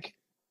I'm yeah, like,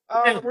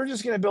 yeah, we're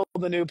just going to build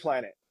the new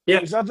planet. yeah.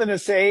 There's nothing to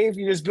save.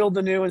 You just build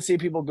the new and see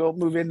people go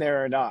move in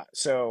there or not.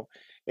 So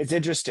it's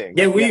interesting.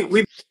 Yeah, Yeah.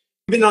 we've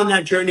been on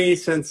that journey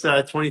since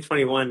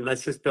 2021.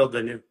 Let's just build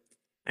the new,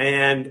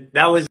 and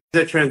that was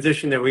the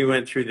transition that we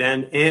went through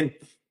then. And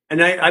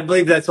I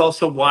believe that's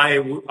also why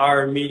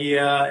our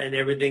media and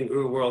everything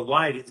grew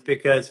worldwide. It's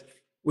because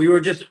we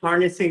were just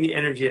harnessing the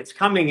energy that's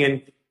coming.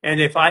 And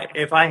if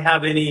I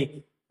have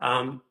any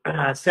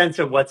sense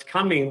of what's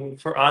coming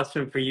for us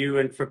and for you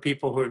and for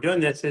people who are doing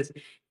this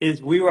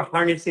is we were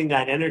harnessing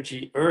that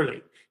energy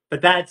early.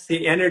 But that's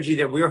the energy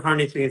that we're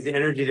harnessing is the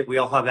energy that we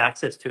all have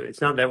access to.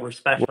 It's not that we're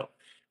special.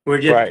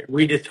 Right.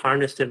 We just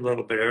harnessed it a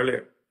little bit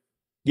earlier.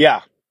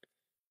 Yeah,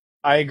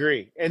 I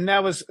agree. And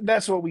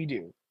that's what we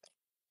do.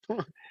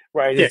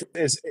 Right. Yeah.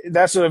 It's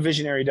that's what a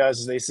visionary does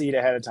is they see it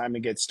ahead of time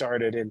and get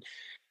started and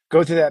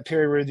go through that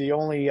period where the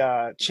only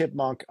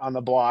chipmunk on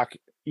the block,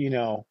 you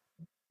know,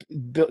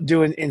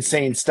 doing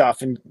insane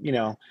stuff and,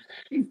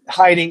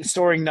 hiding,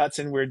 storing nuts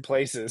in weird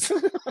places.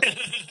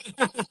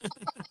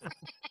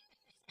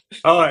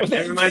 Oh, But it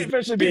then reminds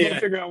eventually me. people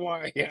figure out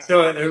why. Yeah.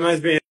 So it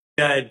reminds me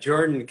of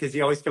Jordan because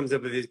he always comes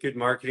up with these good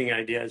marketing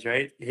ideas,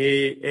 right?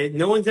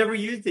 No one's ever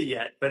used it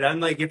yet, but I'm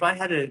like, if I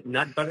had a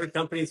nut butter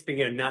company,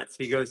 speaking of nuts,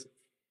 he goes,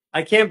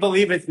 I can't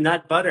believe it's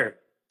nut butter.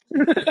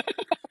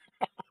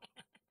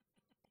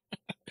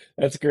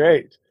 That's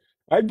great.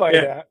 I'd buy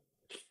Yeah. that.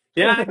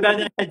 Yeah, I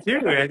bet that too.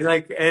 And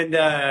like,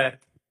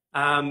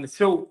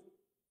 so,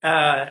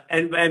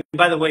 and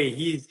by the way,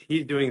 he's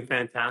doing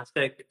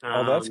fantastic.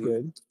 Oh, that's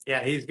good.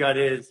 Yeah, he's got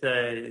his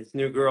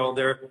new girl.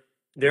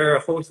 They're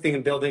hosting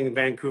and building a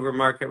Vancouver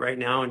market right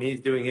now, and he's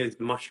doing his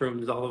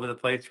mushrooms all over the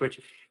place, which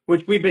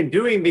we've been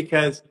doing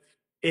because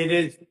it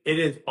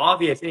is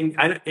obvious. And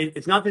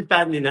it's not that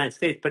bad in the United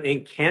States, but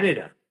in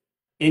Canada,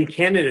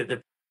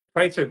 the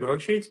price of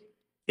groceries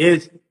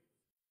is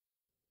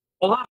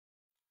a lot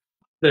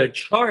the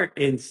chart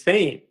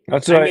insane.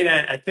 That's I what mean,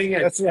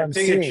 that's what a I'm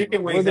thing of seeing.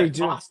 chicken What are wings they at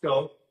doing?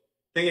 Costco,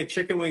 thing of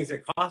chicken wings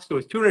at Costco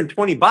is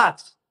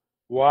 $220.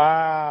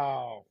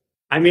 Wow.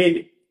 I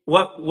mean,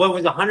 what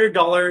was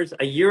 $100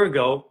 a year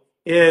ago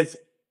is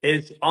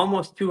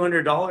almost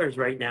 $200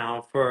 right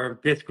now for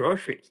just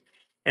groceries.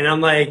 And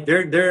I'm like,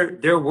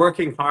 they're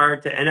working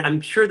hard to, and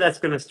I'm sure that's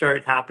going to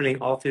start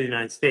happening all through the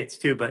United States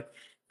too, but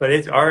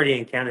it's already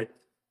in Canada.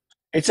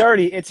 It's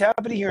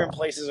happening here in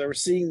places where we're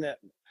seeing that.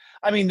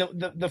 I mean,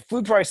 the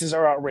food prices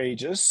are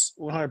outrageous,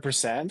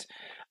 100%.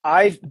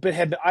 I've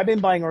been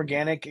buying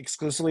organic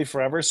exclusively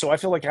forever, so I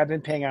feel like I've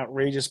been paying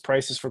outrageous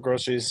prices for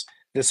groceries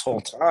this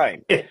whole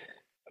time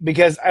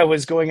because I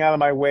was going out of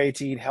my way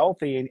to eat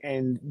healthy,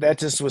 and that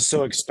just was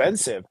so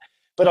expensive.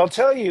 But I'll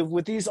tell you,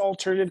 with these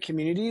alternative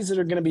communities that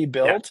are going to be Yeah,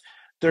 built,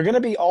 they're going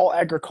to be all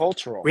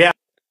agricultural. yeah,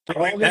 They're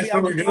all going to be that's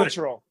what we're doing.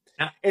 agricultural.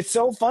 Yeah. It's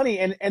so funny,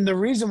 and the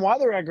reason why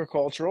they're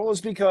agricultural is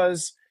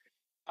because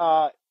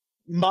uh,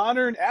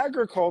 modern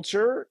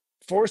agriculture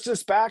forced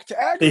us back to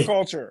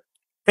agriculture.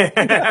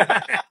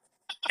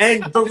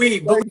 And but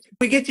Like,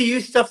 we get to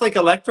use stuff like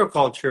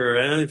electroculture.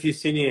 I don't know if you've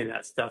seen any of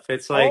that stuff.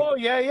 It's like oh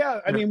yeah, yeah.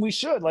 I mean, we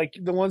should like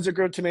the ones that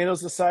grow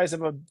tomatoes the size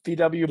of a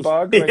VW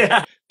bug, like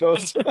yeah.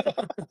 those.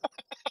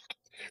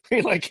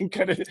 We like can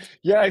kind of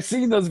yeah. I've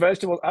seen those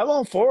vegetables. I'm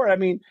all for it. I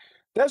mean,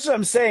 that's what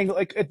I'm saying.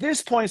 Like at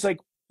this point, it's like,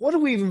 what are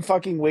we even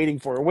fucking waiting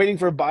for? We're waiting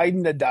for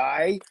Biden to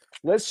die.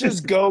 Let's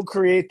just go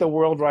create the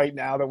world right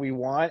now that we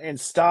want and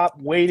stop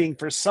waiting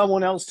for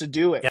someone else to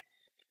do it. Yeah.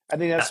 I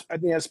think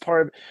that's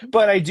part of,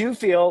 but I do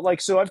feel like,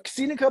 so I've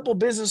seen a couple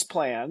business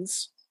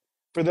plans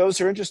for those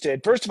who are interested.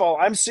 First of all,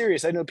 I'm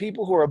serious. I know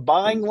people who are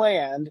buying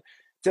land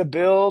to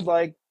build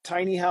like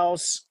tiny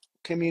house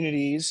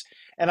communities.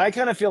 And I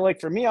kind of feel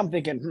like for me, I'm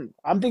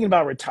thinking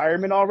about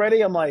retirement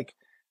already. I'm like,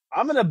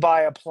 I'm going to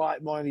buy a plot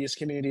in one of these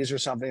communities or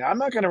something. I'm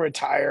not going to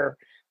retire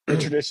the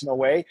traditional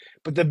way.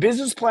 But the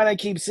business plan I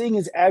keep seeing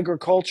is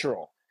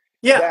agricultural.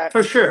 Yeah, That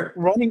for sure.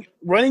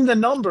 running the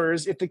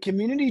numbers, if the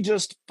community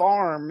just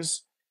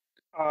farms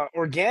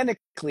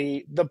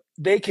organically,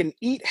 they can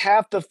eat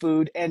half the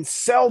food and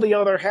sell the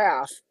other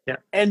half Yeah.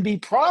 and be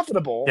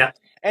profitable Yeah.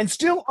 and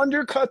still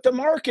undercut the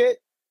market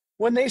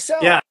when they Yeah.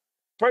 sell.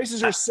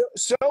 Prices are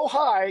so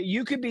high,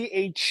 you could be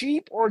a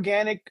cheap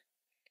organic,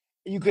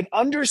 you could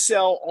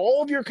undersell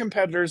all of your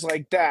competitors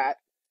like that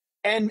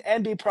and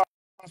be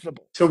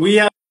profitable. So we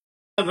have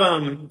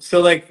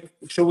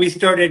so we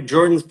started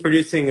Jordan's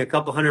producing a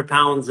couple 100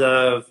 pounds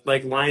of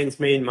like lion's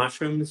mane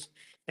mushrooms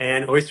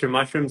and oyster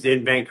mushrooms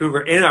in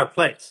Vancouver in our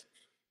place.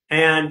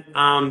 And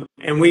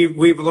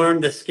we've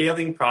learned the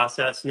scaling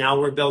process. Now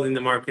we're building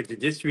the market to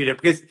distribute it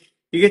because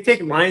you can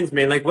take lion's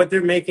mane. Like what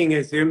they're making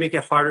is they're making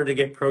it harder to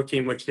get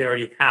protein, which they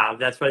already have.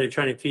 That's why they're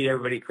trying to feed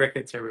everybody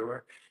crickets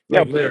everywhere.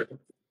 Like Yep. literally.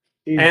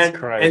 Jesus And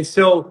Christ.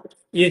 so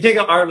you take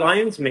our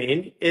lion's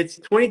mane, it's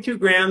 22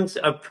 grams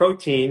of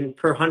protein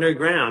per 100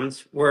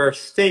 grams, where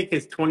steak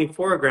is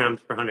 24 grams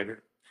per 100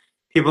 grams.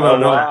 People Oh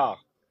don't know that. wow.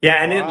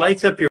 Yeah, and it Wow.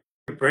 lights up your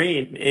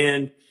brain.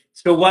 And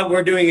so what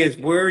we're doing is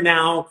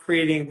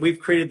we've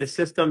created the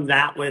system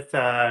that with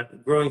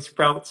growing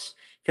sprouts,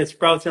 because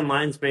sprouts and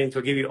lion's manes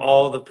will give you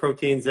all the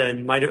proteins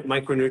and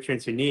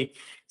micronutrients you need.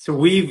 So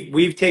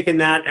we've taken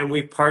that and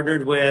we've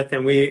partnered with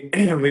and we've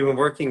been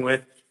working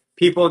with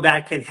people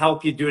that can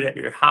help you do it at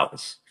your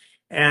house.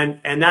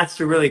 And that's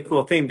the really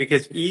cool thing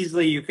because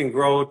easily you can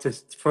grow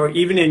for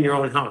even in your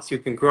own house, you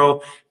can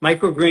grow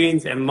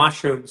microgreens and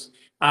mushrooms.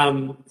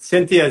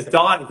 Cynthia's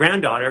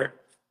granddaughter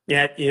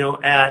at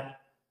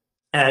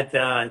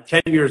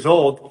 10 years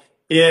old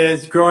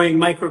is growing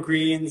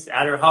microgreens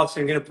at her house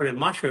and going to put in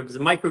mushrooms. The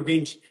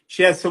microgreens,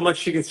 she has so much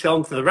she can sell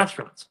them to the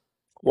restaurants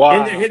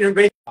Wow. in her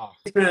basement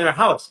of their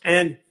house.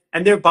 And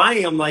they're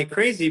buying them like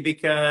crazy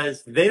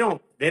because they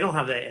don't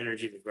have that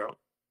energy to grow.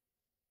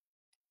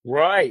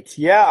 Right.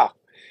 Yeah.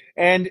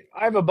 And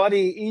I have a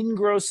buddy, Eden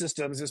Grow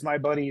Systems is my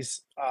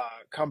buddy's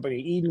company,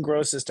 Eden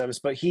Grow Systems,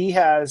 but he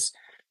has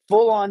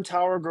full-on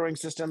tower growing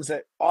systems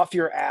that off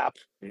your app.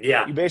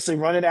 Yeah. You basically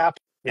run an app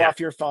Yeah. off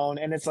your phone,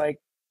 and it's like,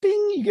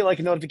 bing, you get like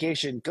a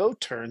notification, go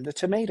turn the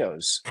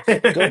tomatoes.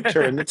 Go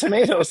turn the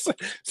tomatoes.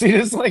 So you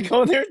just like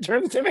go there,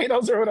 turn the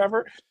tomatoes or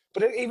whatever.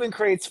 But it even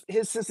creates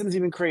his systems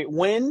even create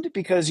wind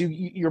because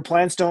your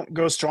plants don't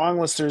go strong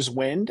unless there's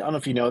wind. I don't know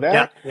if you know Yeah.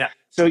 that. Yeah.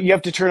 So you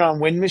have to turn on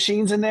wind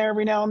machines in there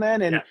every now and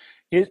then. And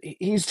Yeah.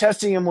 he's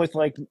testing them with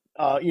like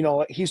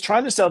he's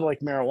trying to sell to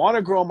like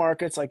marijuana grow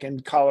markets like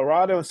in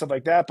Colorado and stuff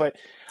like that. But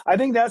I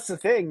think that's the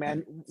thing,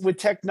 man, with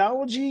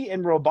technology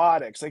and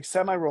robotics, like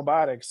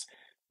semi-robotics,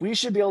 we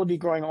should be able to be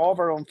growing all of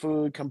our own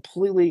food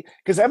completely,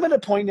 because I'm at a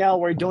point now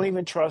where I don't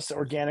even trust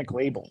organic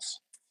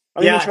labels. I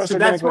don't even Yeah, trust so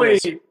organic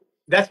labels.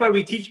 that's why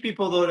we teach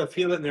people though to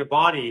feel it in their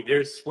body.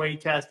 There's sway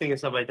testing and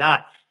stuff like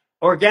that.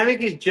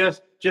 Organic is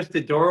just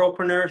the door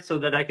opener so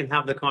that I can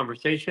have the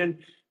conversation.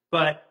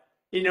 But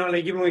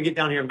like even when we get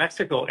down here in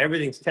Mexico,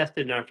 everything's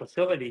tested in our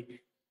facility.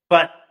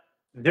 But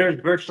there's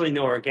virtually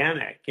no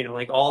organic.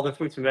 Like all the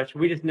fruits and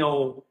vegetables, we just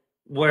know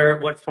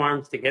what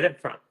farms to get it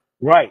from.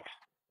 Right.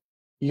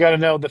 You got to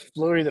know the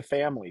literally the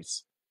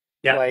families,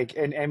 Yeah. like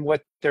and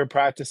what their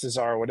practices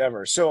are or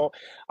whatever. So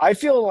I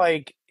feel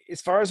like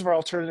as far as our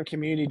alternative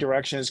community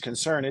direction is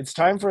concerned, it's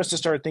time for us to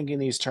start thinking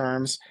these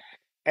terms.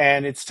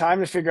 And it's time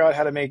to figure out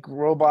how to make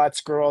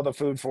robots grow all the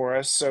food for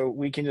us so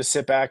we can just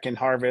sit back and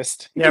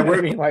harvest. Yeah, You know what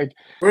I mean? Like,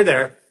 we're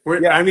there.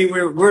 yeah,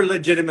 We're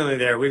legitimately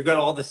there. We've got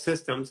all the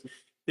systems.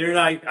 They're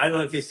like, I don't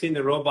know if you've seen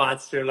the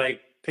robots. They're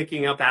like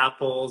picking up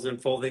apples and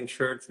folding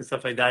shirts and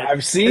stuff like that.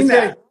 I've seen It's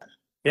that. good.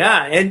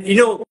 Yeah, and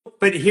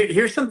but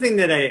here's something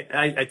that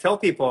I tell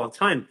people all the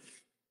time.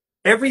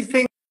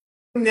 Everything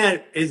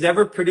that is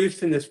ever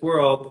produced in this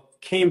world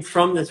came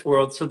from this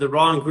world, so the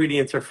raw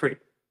ingredients are free.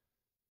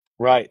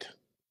 Right.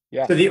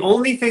 Yeah. So the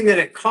only thing that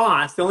it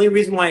costs, the only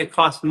reason why it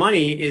costs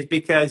money is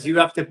because you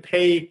have to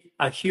pay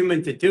a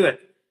human to do it.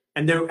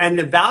 And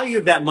the value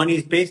of that money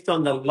is based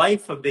on the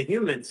life of the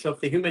human. So if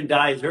the human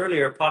dies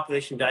earlier,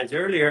 population dies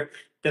earlier,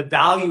 the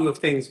value of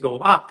things go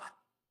up.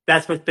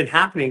 That's what's been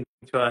happening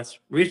to us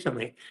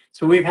recently.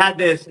 So we've had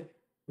this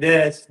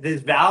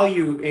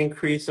value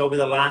increase over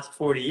the last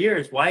 40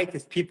 years. Why?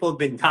 Because people have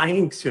been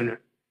dying sooner.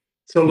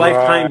 So Right.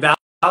 lifetime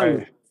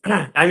value.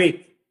 I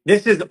mean,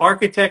 this is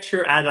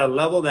architecture at a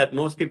level that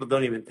most people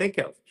don't even think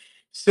of.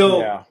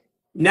 So Yeah.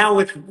 now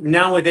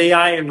with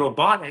AI and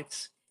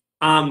robotics,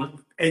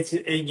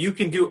 you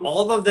can do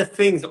all of the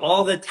things,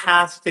 all the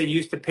tasks that you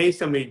used to pay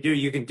somebody to do,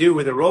 you can do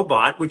with a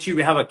robot, which you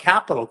have a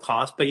capital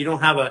cost, but you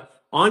don't have an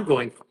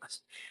ongoing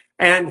cost.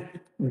 And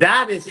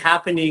that is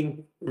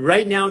happening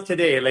right now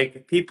today.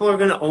 Like people are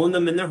going to own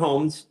them in their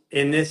homes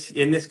in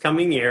this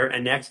coming year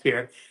and next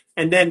year.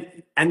 And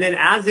then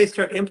as they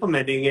start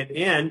implementing it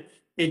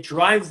it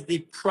drives the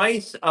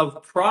price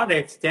of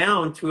products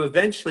down to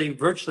eventually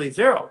virtually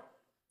zero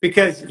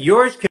because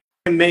yours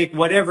can make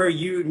whatever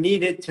you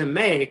need it to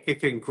make. It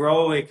can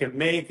grow, it can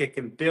make, it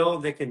can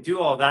build, it can do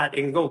all that.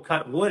 It can go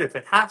cut wood if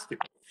it has to.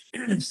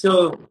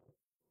 So,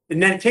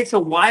 and then it takes a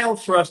while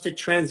for us to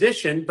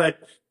transition,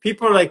 but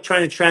people are like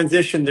trying to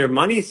transition their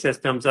money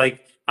systems.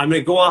 Like, I'm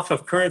going to go off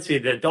of currency,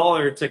 the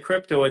dollar, it's a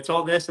crypto, it's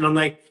all this. And I'm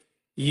like,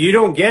 you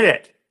don't get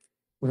it.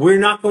 We're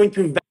not going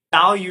to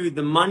value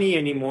the money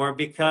anymore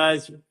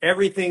because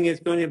everything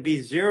is going to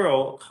be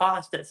zero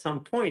cost at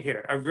some point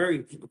here, or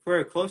very,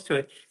 very close to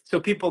it. So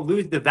people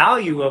lose the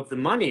value of the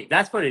money.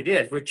 That's what it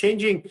is. We're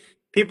changing.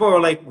 People are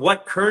like,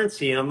 what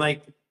currency? And I'm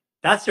like,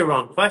 that's the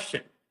wrong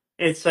question.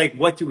 It's like,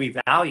 what do we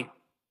value?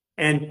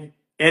 And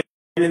in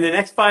the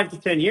next 5 to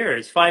 10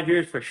 years, 5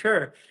 years for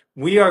sure,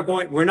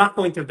 we're not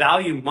going to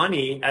value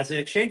money as an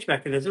exchange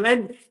mechanism.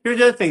 And here's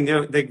the other thing: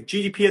 the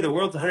GDP of the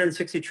world is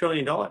 $160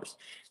 trillion.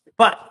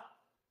 But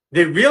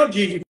The real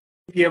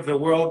GDP of the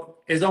world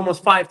is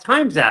almost 5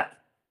 times that,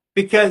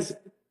 because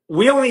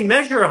we only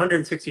measure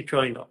 $160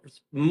 trillion.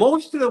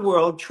 Most of the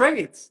world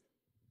trades,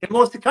 and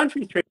most of the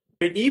countries trade.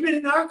 Even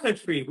in our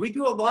country, we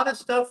do a lot of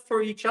stuff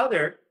for each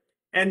other,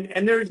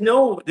 and there's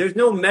no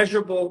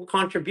measurable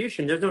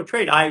contribution. There's no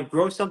trade. I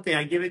grow something,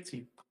 I give it to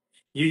you.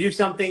 You do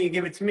something, you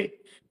give it to me.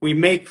 We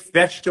make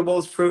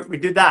vegetables, fruit, we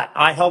do that.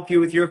 I help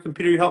you with your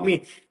computer, you help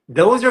me.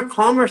 Those are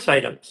commerce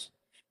items,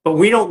 but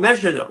we don't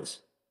measure those.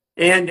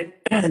 And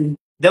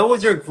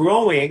those are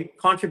growing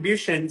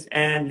contributions,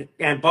 and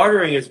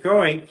bartering is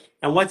growing.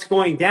 And what's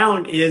going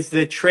down is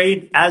the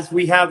trade. As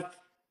we have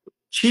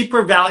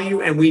cheaper value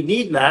and we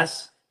need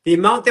less, the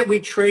amount that we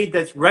trade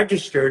that's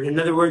registered, in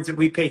other words, that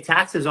we pay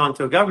taxes on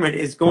to a government,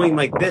 is going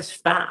like this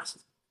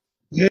fast.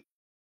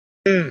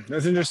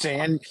 That's interesting.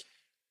 And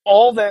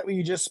all that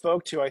you just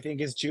spoke to, I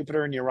think, is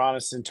Jupiter and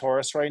Uranus in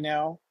Taurus right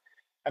now.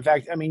 In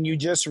fact, I mean, you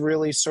just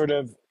really sort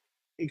of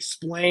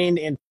explained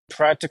in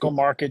practical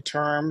market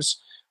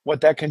terms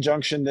what that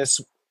conjunction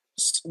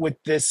with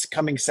this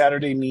coming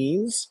Saturday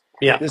means.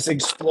 Yeah. This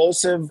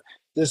explosive,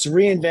 this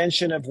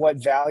reinvention of what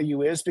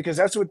value is, because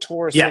that's what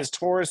Taurus Yeah. is.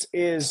 Taurus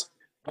is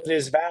what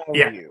is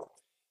Yeah. value.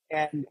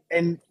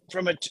 And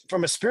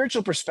from a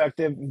spiritual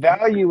perspective,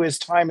 value is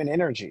time and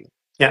energy.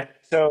 Yeah.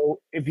 So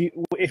if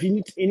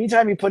you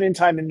anytime you put in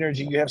time and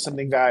energy, you have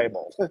something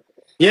valuable.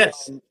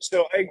 Yes.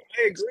 So I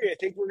agree. I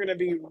think we're going to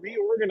be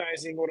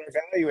reorganizing what our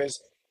value is.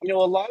 You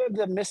know, a lot of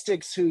the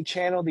mystics who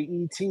channel the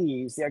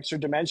ETs, the extra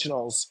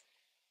dimensionals,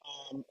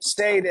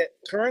 say that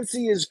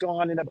currency is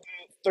gone in about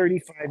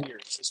 35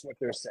 years, is what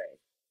they're saying.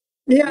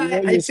 We Yeah,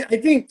 won't use I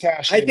think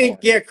cash I think anymore.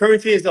 yeah,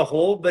 currency as a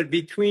whole, but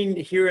between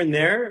here and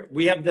there,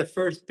 we have the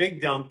first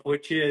big dump,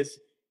 which is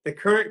the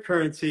current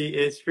currency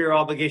is fear,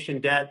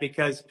 obligation, debt,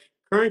 because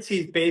currency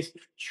is based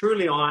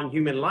truly on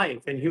human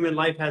life, and human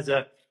life has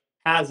an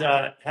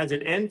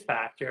end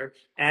factor,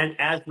 and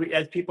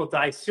as people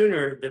die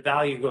sooner, the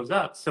value goes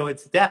up. So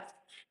it's debt,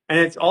 and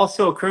it's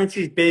also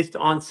currency is based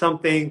on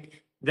something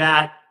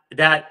that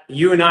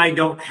you and I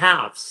don't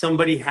have.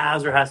 Somebody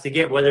has or has to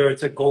get, whether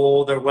it's a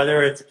gold or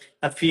whether it's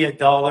a fiat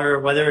dollar, or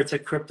whether it's a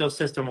crypto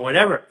system or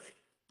whatever.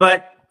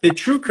 But the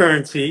true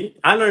currency,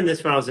 I learned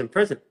this when I was in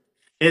prison,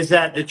 is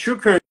that the true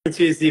currency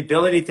is the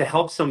ability to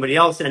help somebody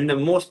else. And the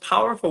most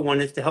powerful one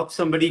is to help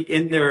somebody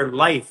in their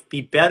life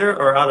be better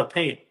or out of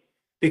pain.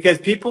 Because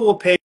people will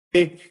pay,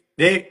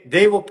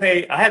 they will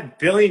pay. I have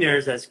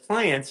billionaires as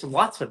clients,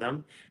 lots of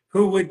them,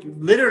 who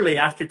would literally,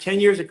 after 10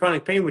 years of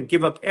chronic pain, would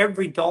give up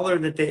every dollar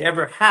that they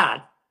ever had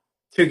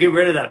to get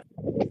rid of that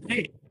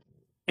pain.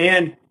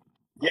 And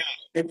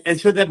Yeah.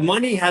 so that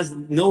money has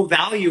no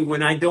value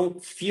when I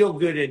don't feel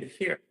good in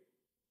here.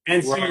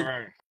 And so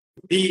Right.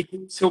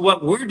 so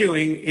what we're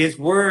doing is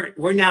we're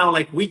now,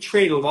 like, we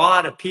trade a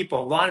lot of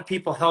people. A lot of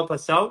people help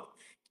us out,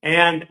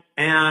 and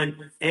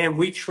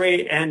we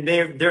trade, and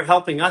they're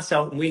helping us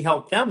out, and we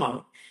help them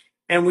out.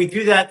 And we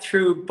do that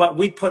through, but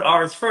we put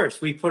ours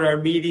first. We put our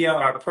media,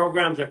 our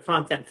programs, our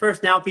content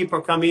first. Now people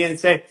are coming in and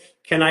say,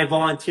 can I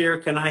volunteer?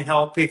 Can I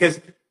help?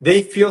 Because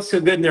they feel so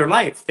good in their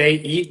life. They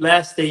eat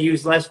less, they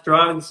use less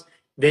drugs,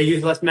 they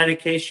use less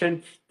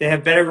medication, they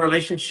have better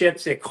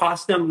relationships, it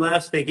costs them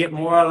less, they get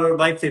more out of their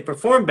life, they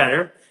perform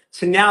better.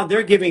 So now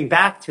they're giving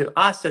back to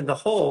us as the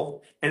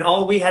whole. And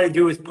all we had to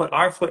do is put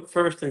our foot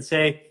first and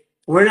say,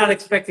 we're not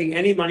expecting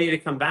any money to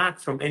come back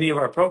from any of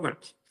our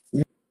programs.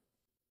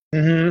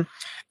 Hmm.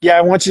 Yeah,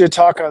 I want you to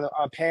talk on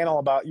a panel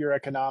about your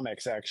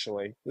economics,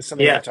 actually. This is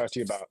something I Yeah. want to talk to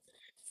you about.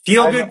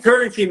 Feel I've good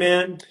currency,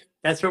 man.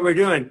 That's what we're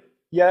doing.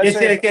 Yeah, that's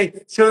It's right.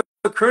 okay. So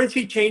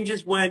currency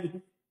changes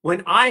when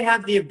I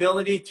have the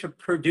ability to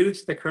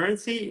produce the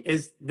currency,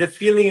 is the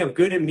feeling of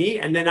good in me,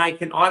 and then I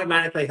can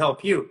automatically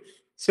help you.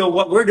 So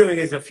what we're doing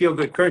is a feel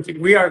good currency.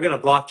 We are going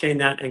to blockchain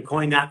that and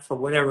coin that for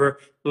whatever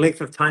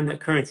length of time that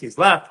currency is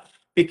left.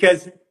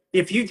 Because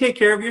if you take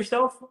care of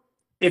yourself,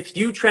 if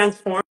you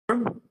transform,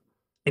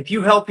 if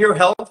you help your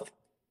health,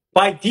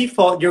 by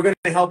default, you're going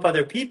to help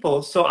other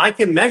people. So I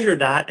can measure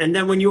that. And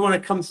then when you want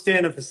to come stay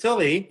in a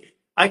facility,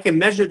 I can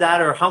measure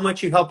that, or how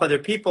much you help other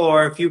people,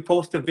 or if you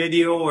post a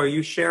video or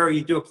you share or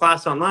you do a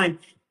class online.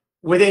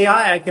 With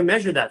AI, I can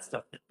measure that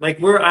stuff. Like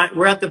we're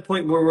at the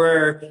point where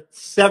we're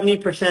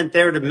 70%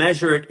 there to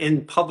measure it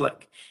in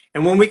public.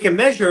 And when we can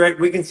measure it,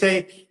 we can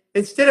say,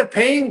 instead of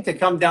paying to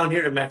come down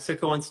here to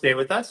Mexico and stay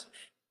with us,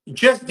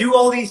 just do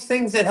all these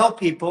things that help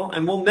people,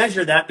 and we'll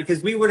measure that,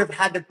 because we would have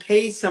had to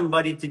pay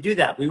somebody to do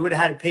that. We would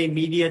have had to pay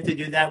media to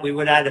do that. We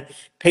would have had to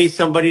pay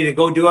somebody to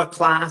go do a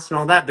class and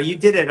all that, but you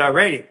did it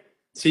already.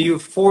 So you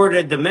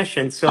forwarded the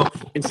mission. So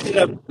instead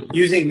of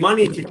using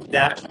money to do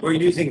that, we're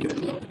using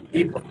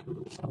people.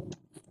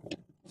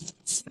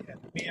 Yeah,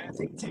 I mean, I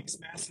think it takes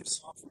massive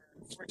software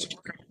for it to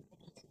work on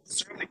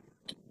certainly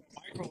a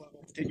micro level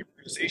within your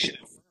organization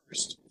at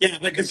first. Yeah,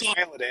 but You the can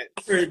pilot it.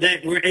 software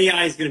that where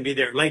AI is going to be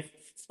there. Like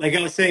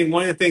I was saying,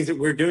 one of the things that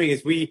we're doing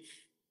is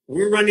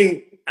we're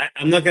running.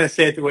 I'm not going to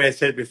say it the way I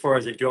said it before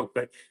as a joke,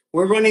 but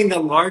we're running the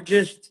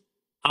largest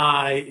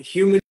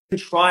human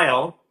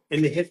trial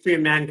in the history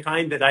of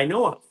mankind that I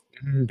know of.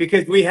 Mhm.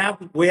 because we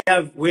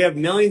have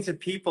millions of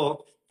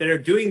people that are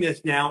doing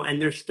this now,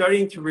 and they're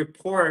starting to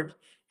report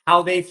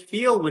how they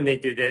feel when they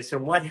do this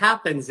and what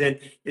happens. And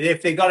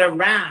if they got a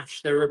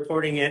rash, they're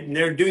reporting it, and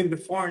they're doing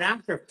before and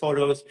after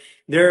photos.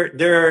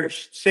 They're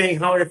saying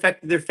how it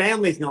affected their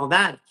families and all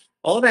that.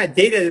 All that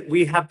data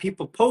we have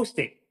people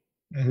posting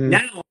Mhm.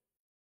 now.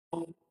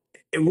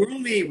 And we're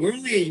only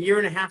a year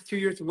and a half, 2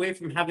 years away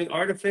from having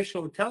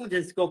artificial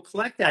intelligence go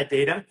collect that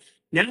data.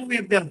 Now we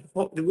have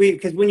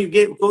because when you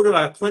go to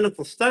a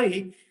clinical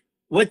study,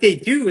 what they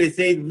do is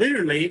they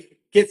literally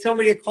get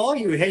somebody to call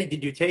you. Hey,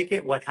 did you take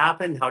it? What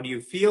happened? How do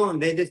you feel?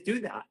 And they just do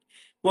that.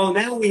 Well,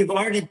 now we've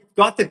already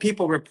got the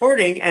people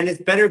reporting, and it's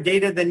better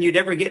data than you'd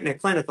ever get in a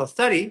clinical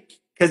study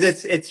because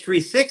it's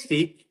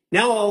 360.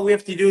 Now all we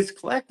have to do is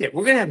collect it.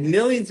 We're going to have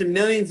millions and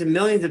millions and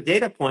millions of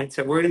data points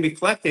that we're going to be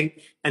collecting,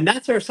 and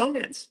that's our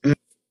science.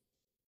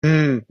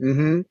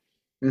 Mm-hmm.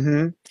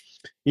 Mm-hmm.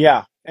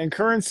 Yeah. And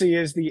currency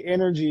is the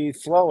energy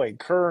flowing.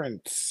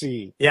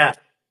 Currency. Yeah.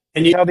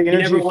 And It's how the you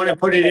never energy want to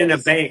put it in a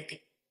flows.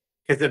 bank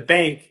because the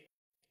bank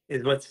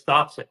is what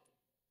stops it.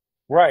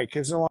 Right.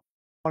 Because no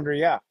longer,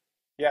 yeah.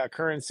 Yeah,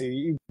 currency.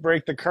 You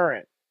break the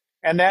current.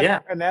 Yeah,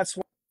 And that's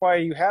why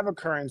you have a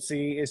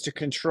currency is to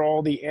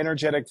control the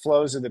energetic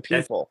flows of the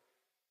that's people.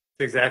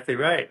 exactly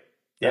right.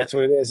 Yeah. That's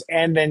what it is.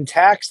 And then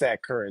tax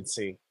that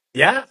currency.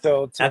 Yeah,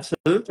 So to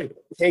absolutely.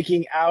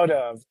 taking out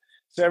of.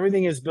 So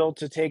everything is built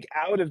to take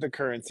out of the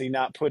currency,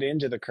 not put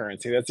into the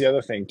currency. That's the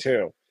other thing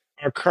too.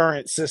 Our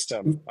current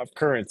system of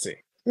currency.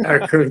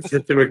 Our current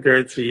system of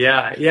currency.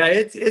 Yeah. Yeah.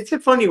 It's a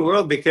funny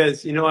world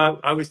because,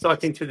 I was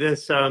talking to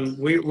this,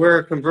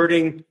 we're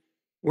converting,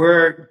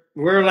 we're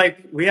like,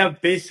 we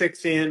have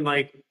basics in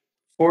like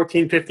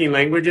 14, 15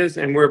 languages,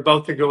 and we're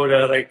about to go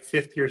to like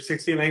 50 or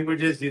 60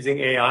 languages using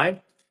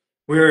AI.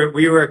 We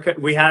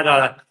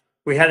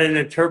had an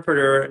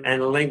interpreter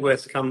and a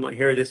linguist come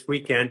here this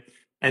weekend,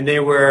 and they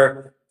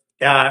were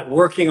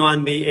working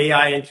on the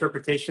AI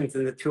interpretations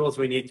and the tools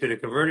we need to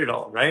convert it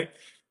all, right?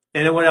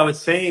 And then what I was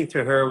saying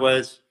to her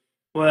was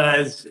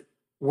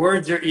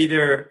words are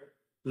either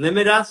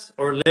limit us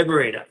or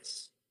liberate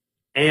us.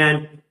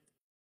 And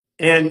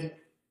and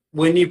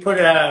when you put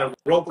a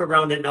rope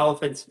around an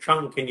elephant's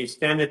trunk and you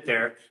stand it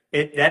there,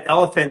 that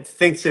elephant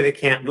thinks that it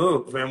can't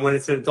move. And when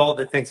it's an adult,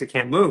 it thinks it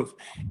can't move.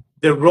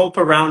 The rope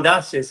around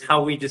us is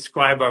how we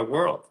describe our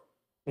world,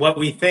 what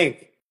we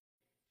think.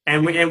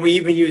 And we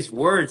even use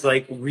words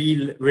like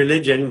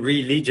religion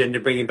to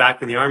bring it back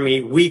to the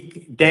army,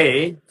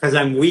 weekday, because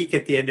I'm weak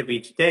at the end of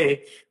each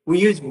day. We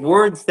use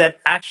words that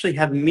actually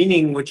have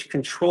meaning, which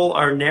control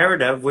our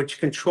narrative, which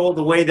control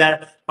the way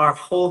that our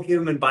whole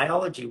human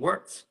biology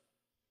works.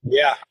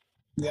 Yeah.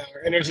 Yeah,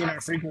 our energy and our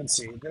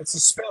frequency. That's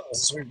the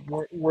spells.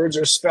 Words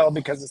are spelled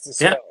because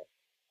it's a Yeah. spell.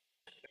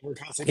 We're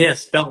constantly Yeah.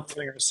 Spelt.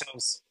 putting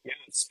ourselves, yeah,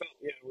 it's spell.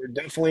 Yeah,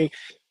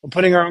 we're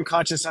putting our own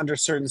conscious under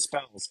certain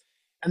spells.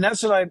 And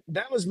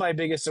that was my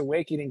biggest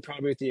awakening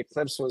probably with the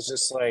eclipse was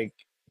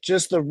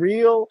just the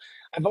real,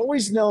 I've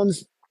always known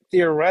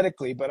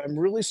theoretically, but I'm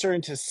really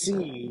starting to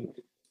see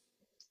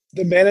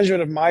the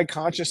management of my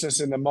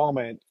consciousness in the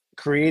moment,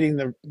 creating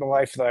the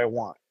life that I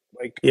want.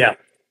 Like Yeah.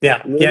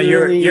 Yeah. Yeah.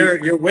 literally,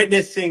 You're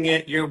witnessing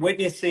it. You're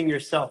witnessing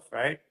yourself,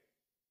 right?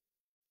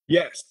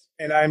 yes.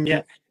 And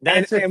Yeah,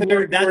 and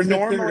we're that's the third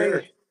normally,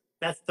 earth.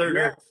 That's third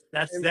yeah.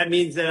 earth. And, That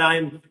means that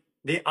I'm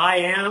the I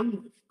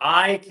am,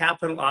 I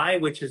capital I,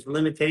 which is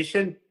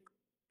limitation,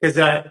 because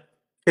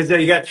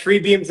you got three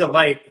beams of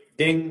light,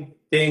 ding,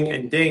 ding,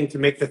 and ding, to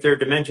make the third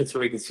dimension so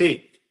we can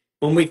see.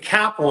 When we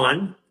cap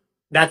one,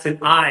 that's an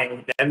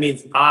I. That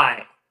means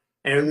I,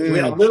 and a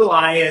mm, little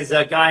I is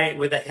a guy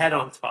with a head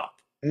on top.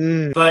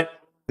 mm, But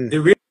the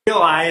real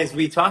I, as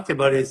we talked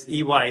about, is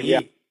yeah,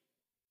 EYE,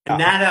 and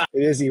that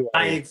it is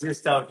I EYE.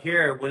 exist out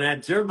here. When I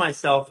observe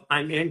myself,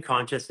 I'm in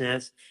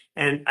consciousness,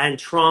 and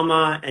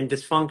trauma and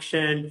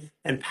dysfunction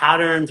and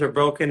patterns are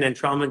broken, and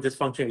trauma and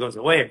dysfunction goes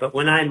away. But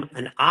when I'm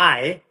an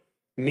I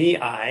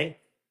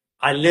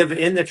live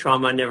in the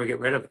trauma and never get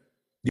rid of it.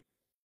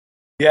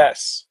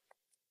 Yes.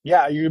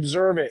 Yeah, you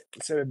observe it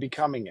instead of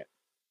becoming it.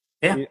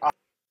 Yeah. You,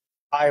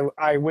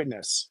 I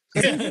witness,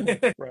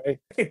 right?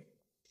 Pretty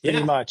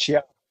Yeah. much,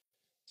 yeah.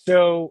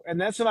 So, and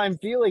that's what I'm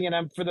feeling. And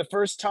I'm for the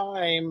first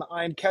time,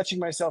 I'm catching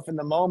myself in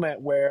the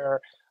moment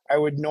where I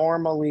would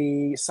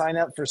normally sign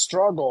up for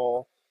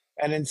struggle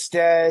and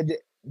instead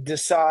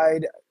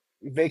decide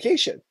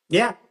vacation.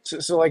 Yeah.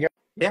 So like,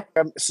 Yeah.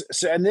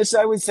 and this,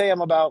 I would say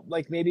I'm about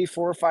like maybe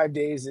 4 or 5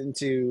 days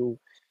into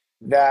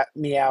that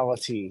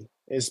reality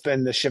has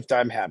been the shift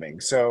I'm having.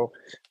 So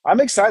I'm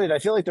excited. I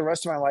feel like the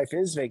rest of my life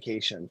is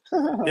vacation.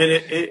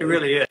 It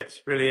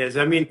really is.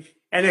 I mean,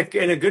 and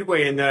in a good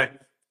way.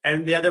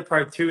 And the other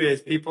part too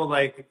is people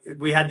like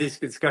we had this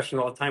discussion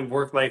all the time,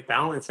 work life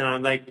balance, and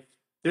I'm like,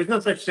 there's no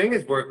such thing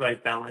as work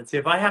life balance.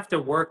 If I have to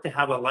work to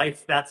have a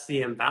life, that's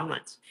the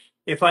imbalance.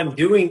 If I'm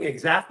doing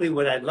exactly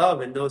what I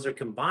love and those are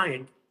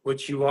combined,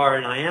 which you are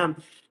and I am,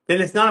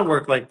 then it's not a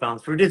work life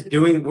balance. We're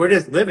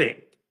just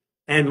living.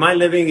 And my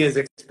living is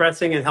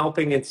expressing and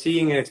helping and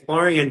seeing and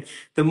exploring. And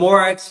the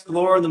more I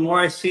explore, the more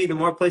I see, the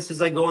more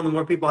places I go, and the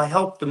more people I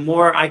help, the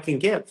more I can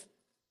give.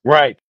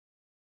 Right.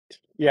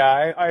 Yeah,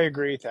 I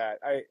agree with that.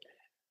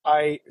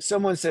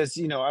 Someone says,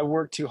 I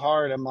work too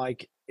hard. I'm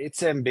like,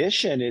 it's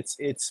ambition.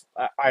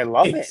 I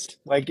love It's, it.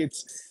 Like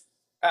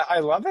I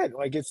love it.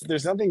 Like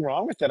there's nothing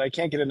wrong with it. I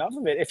can't get enough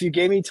of it. If you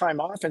gave me time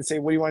off and say,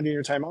 what do you want to do in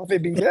your time off?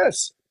 It'd be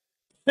this.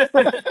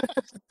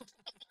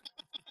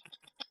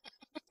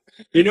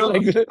 you know,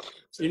 Like,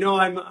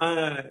 I'm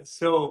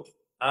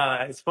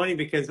it's funny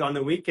because on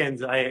the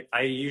weekends I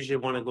usually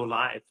want to go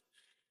live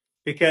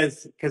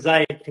because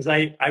I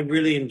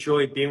really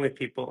enjoy being with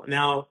people.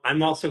 Now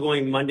I'm also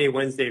going Monday,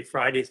 Wednesday,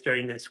 Friday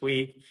starting this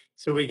week.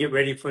 So we get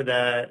ready for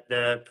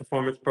the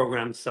performance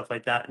program, stuff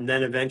like that, and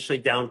then eventually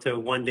down to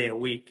one day a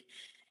week.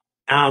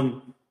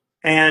 Um,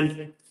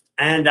 and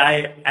and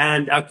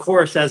of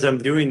course, as I'm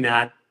doing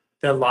that,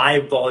 the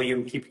live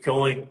volume keeps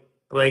going.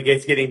 Like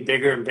it's getting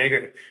bigger and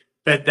bigger.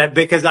 But that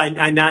because I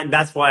not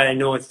that's why I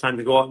know it's time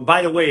to go out. And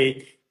by the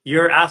way,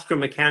 your Astro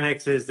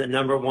Mechanics is the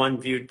number one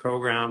viewed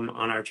program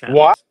on our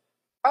wow,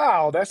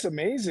 channels. that's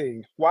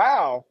amazing.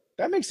 Wow.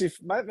 That makes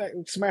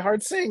my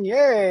heart sing.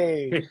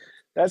 Yay.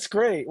 That's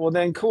great. Well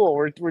then cool.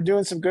 We're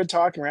doing some good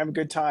talking. We're having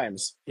good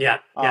times. Yeah,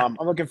 yeah, I'm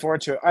looking forward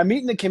to it. I'm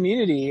meeting the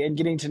community and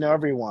getting to know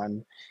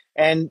everyone.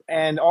 And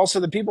also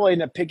the people I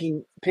end up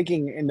picking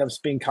end up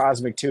being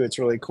cosmic too. It's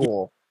really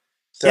cool.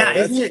 So yeah.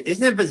 that's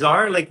Isn't it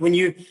bizarre? Like when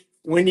you're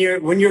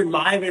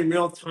live in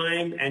real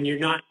time and you're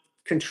not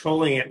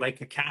controlling it like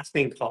a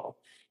casting call,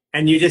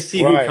 and you just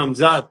see who right.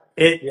 comes up.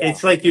 Yeah.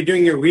 It's like you're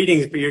doing your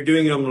readings, but you're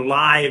doing them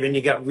live, and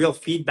you got real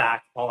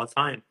feedback all the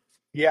time.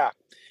 Yeah.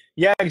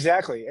 Yeah,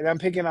 exactly. And I'm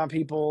picking on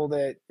people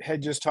that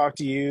had just talked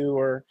to you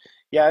or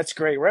yeah, it's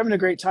great. We're having a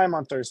great time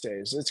on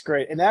Thursdays. It's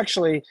great. And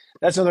actually,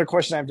 that's another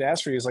question I have to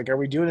ask for you is like, are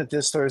we doing it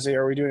this Thursday?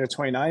 Or are we doing a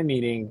 29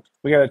 meeting?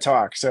 We got to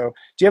talk. So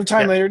do you have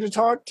time Yeah. later to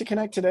talk, to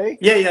connect today?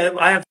 Yeah, yeah.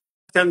 I have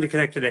time to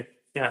connect today.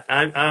 Yeah,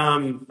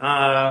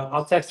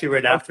 I'll text you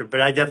right Okay. after,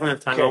 but I definitely have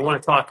time. I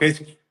want to talk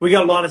because we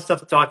got a lot of stuff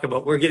to talk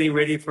about. We're getting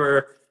ready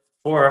for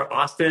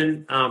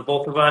Austin,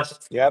 both of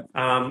us, Yep.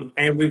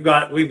 and we've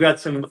got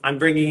some. I'm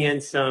bringing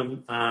in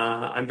some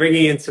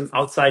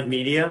outside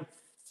media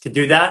to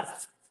do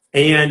that,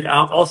 and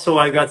also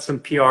I got some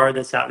PR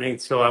that's happening.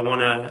 So I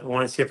want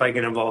to see if I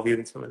can involve you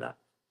in some of that.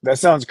 That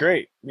sounds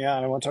great. Yeah,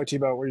 and I want to talk to you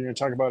about what you're going to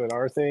talk about at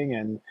our thing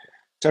and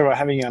talk about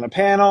having you on a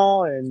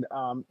panel and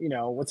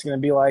what's going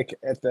to be like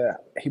at the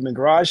Human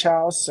Garage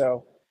House.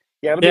 So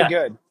yeah, it'll be Yeah,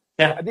 good.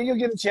 yeah. I think you'll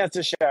get a chance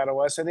to shadow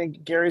us. I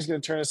think Gary's going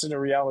to turn us into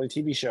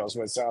reality TV shows.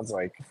 What it sounds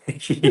like.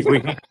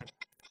 we,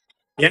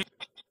 yeah.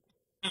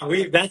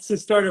 That's the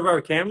start of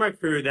our camera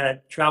crew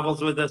that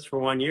travels with us for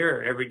 1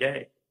 year every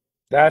day.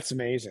 That's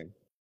amazing.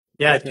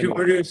 Yeah, That's going two to be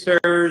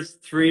producers,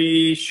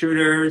 three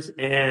shooters,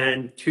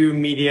 and two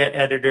media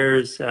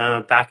editors,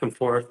 back and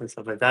forth and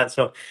stuff like that.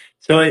 So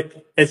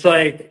it's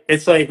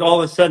like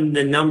all of a sudden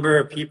the number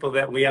of people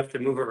that we have to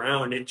move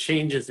around, it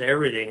changes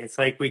everything. It's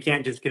like we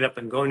can't just get up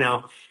and go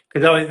now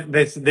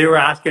because they were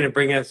asking to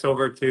bring us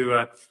over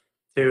to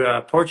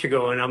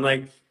Portugal, and I'm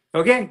like,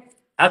 okay,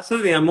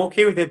 absolutely, I'm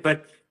okay with it,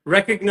 but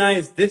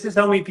recognize this is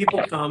how many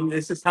people come,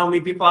 this is how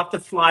many people have to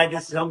fly,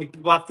 this is how many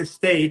people have to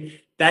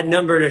stay. That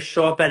number to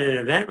show up at an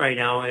event right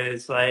now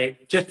is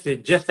like just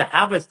to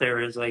have us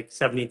there is like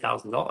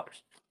 $70,000,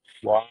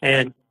 wow.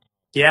 and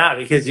yeah,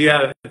 because you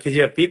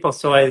have people.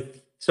 So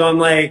I'm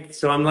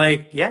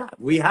like, yeah,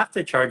 we have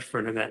to charge for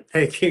an event.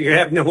 You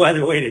have no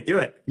other way to do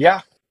it.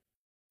 Yeah.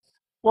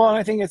 Well, and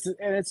I think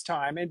it's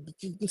time. And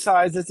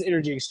besides, it's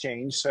energy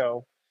exchange,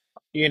 so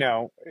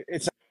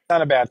it's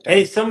not a bad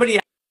Hey, thing. somebody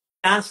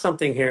asked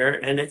something here,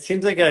 and it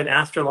seems like an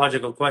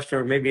astrological question,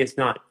 or maybe it's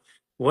not.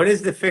 What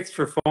is the fix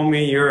for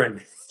foamy urine?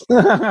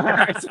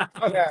 I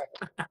saw that.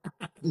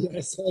 Yeah, I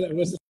saw that.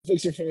 Was the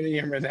picture from the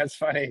humor? That's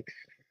funny.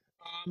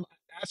 Um,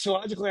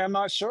 Astrologically, I'm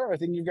not sure. I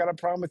think you've got a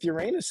problem with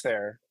Uranus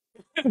there.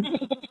 How'd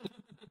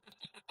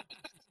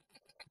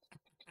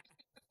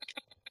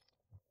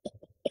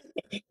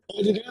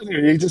you go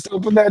there? You just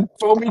opened that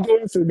foamy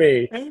door for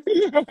me.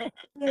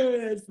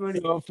 That's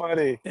funny. So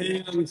funny.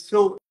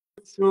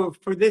 So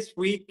for this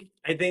week,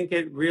 I think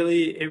it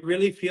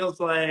really feels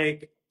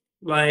like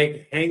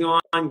hang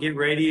on, get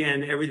ready,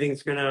 and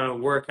everything's gonna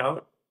work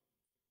out.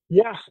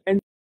 Yeah, and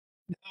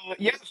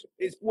yeah,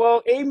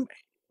 well, aim.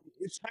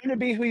 It's time to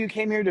be who you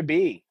came here to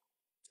be.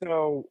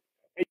 So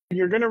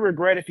you're going to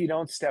regret if you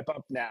don't step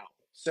up now.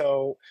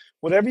 So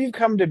whatever you've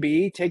come to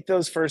be, take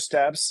those first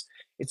steps.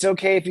 It's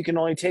okay if you can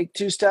only take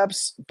two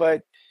steps,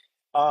 but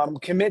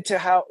commit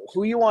to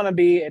who you want to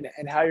be and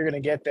how you're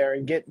going to get there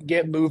and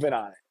get moving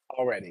on it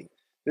already.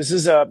 This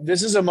is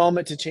a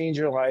moment to change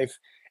your life.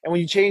 And when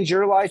you change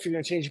your life, you're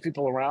going to change the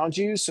people around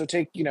you. So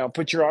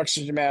put your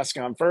oxygen mask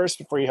on first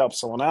before you help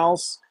someone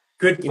else.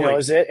 Good point.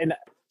 Is it? And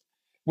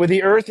with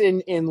the Earth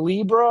in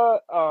Libra,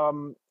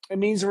 it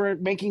means we're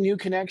making new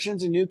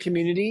connections and new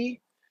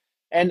community.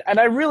 And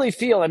I really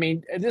feel, I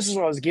mean, this is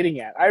what I was getting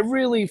at. I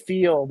really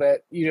feel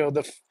that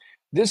the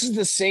This is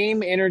the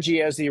same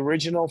energy as the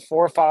original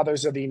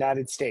forefathers of the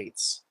United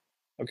States.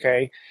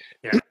 Okay.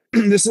 Yeah.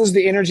 This is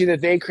the energy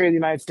that they created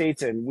the United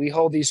States in. We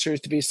hold these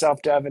truths to be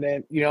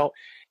self-evident. You know,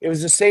 it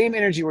was the same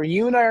energy where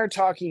you and I are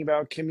talking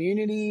about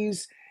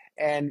communities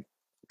and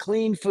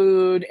clean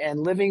food and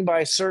living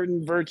by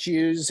certain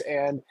virtues.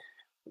 And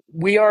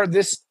we are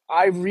this.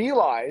 I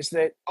realize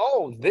that,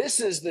 oh, this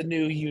is the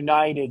new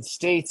United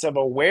States of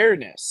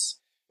awareness.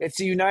 It's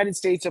the United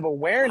States of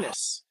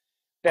awareness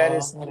that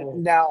is Oh,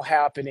 now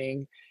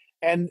happening.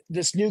 And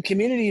this new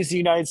community is the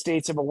United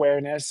States of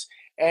awareness.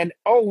 And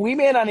oh, we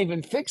may not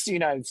even fix the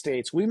United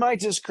States. We might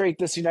just create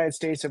this United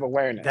States of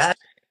awareness. that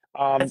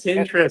that's And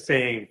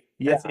interesting.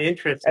 yeah. That's And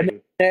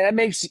interesting. that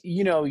makes,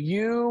 you know,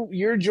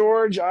 you're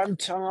George, I'm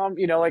Tom,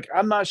 you know, like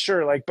I'm not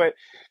sure, like, but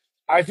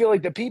I feel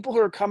like the people who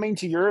are coming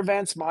to your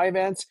events, my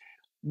events,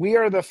 we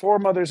are the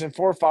foremothers and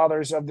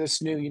forefathers of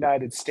this new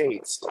United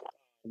States.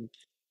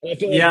 And I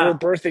feel like we're Yeah,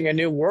 birthing a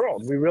new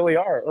world. We really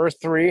are. Earth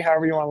 3,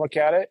 however you want to look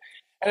at it.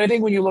 And I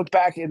think when you look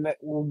back in the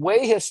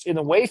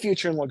way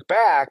future and look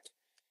back,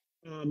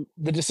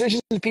 the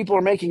decisions people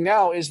are making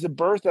now is the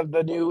birth of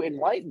the new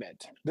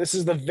enlightenment. This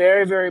is the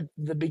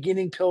the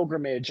beginning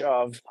pilgrimage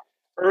of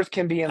Earth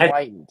can be I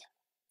enlightened.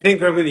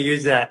 think I'm going to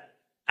use that.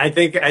 I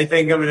think I'm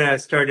going to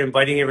start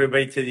inviting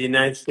everybody to the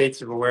United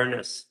States of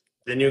Awareness,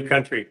 the new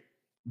country.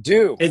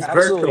 Do It's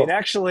absolutely, and virtual.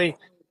 actually,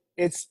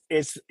 it's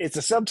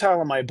a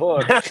subtitle of my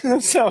book.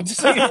 So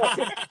just so you know,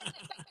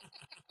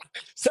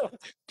 so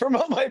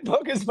promote my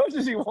book as much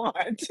as you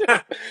want,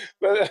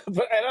 but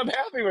and I'm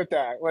happy with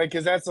that, like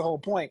because that's the whole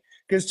point.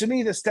 Because to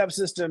me, the step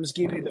systems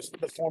give you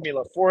the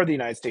formula for the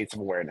United States of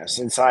awareness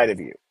inside of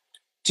you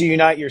to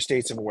unite your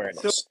states of So,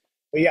 awareness.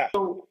 But yeah,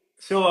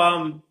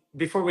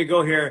 before we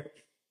go here,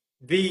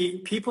 the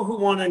people who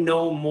want to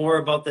know more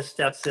about the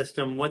step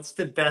system, what's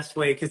the best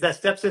way? Because that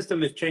step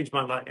system has changed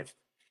my life.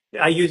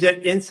 I use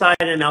it inside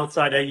and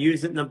outside. I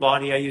use it in the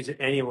body. I use it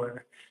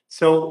anywhere.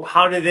 So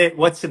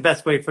what's the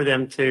best way for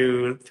them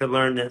to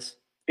learn this?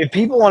 if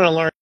people want to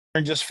learn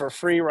just for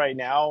free right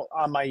now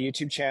on my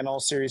YouTube channel,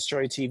 Serious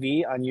Joy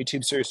TV, on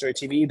YouTube, Serious Joy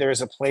TV,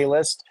 there's a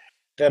playlist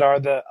that are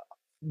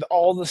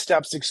all the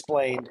steps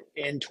explained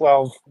in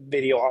 12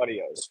 video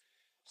audios.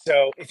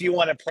 So if you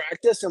want to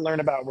practice and learn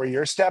about where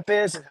your step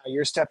is and how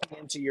you're stepping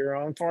into your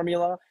own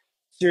formula,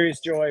 Serious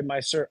Joy,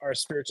 our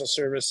spiritual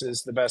service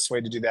is the best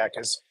way to do that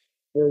because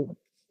we're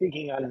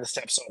speaking on the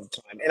steps all the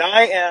time. And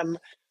I am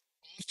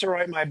to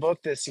write my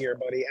book this year,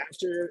 buddy.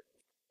 After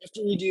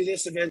we do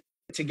this event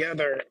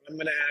together, I'm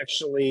gonna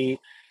actually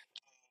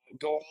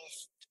go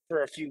off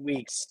for a few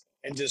weeks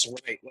and just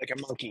write like a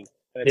monkey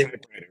at a Yeah,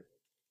 typewriter.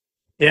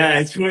 yeah,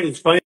 it's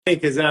funny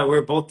because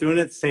we're both doing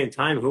it at the same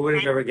time. Who would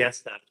have ever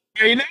guessed that?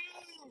 I know.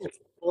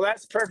 Well,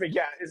 that's perfect.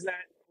 Yeah, is that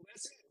well,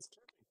 that's it. It's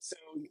perfect. So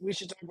we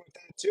should talk about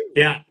that too.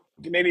 Yeah,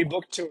 Maybe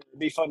book tour. It'd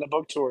be fun to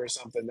book tour or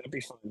something. That'd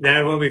be fun.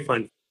 that will be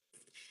fun.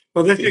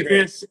 Well, Be listen, great.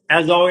 Chris,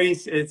 as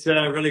always, it's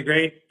really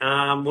great.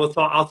 We'll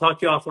talk. I'll talk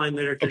to you offline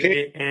later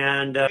Okay. today,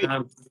 and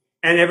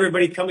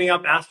everybody coming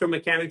up, Astro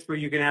Mechanics, where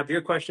you can have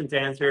your questions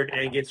answered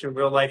and get some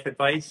real life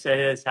advice,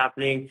 is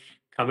happening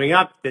coming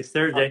up this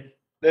Thursday.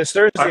 This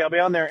All Thursday, right. I'll be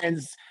on there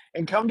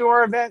and come to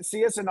our event.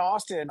 See us in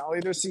Austin. I'll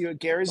either see you at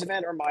Gary's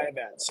event or my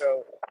event.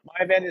 So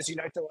my event is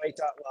Unite the Light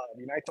Love.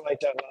 Unite the Light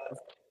Love.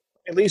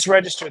 At least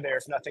register there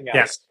if nothing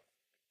Yeah. else.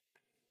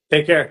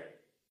 Take care.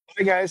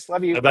 Bye guys.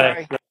 Love you. Bye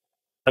bye. Bye.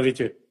 Love you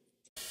too.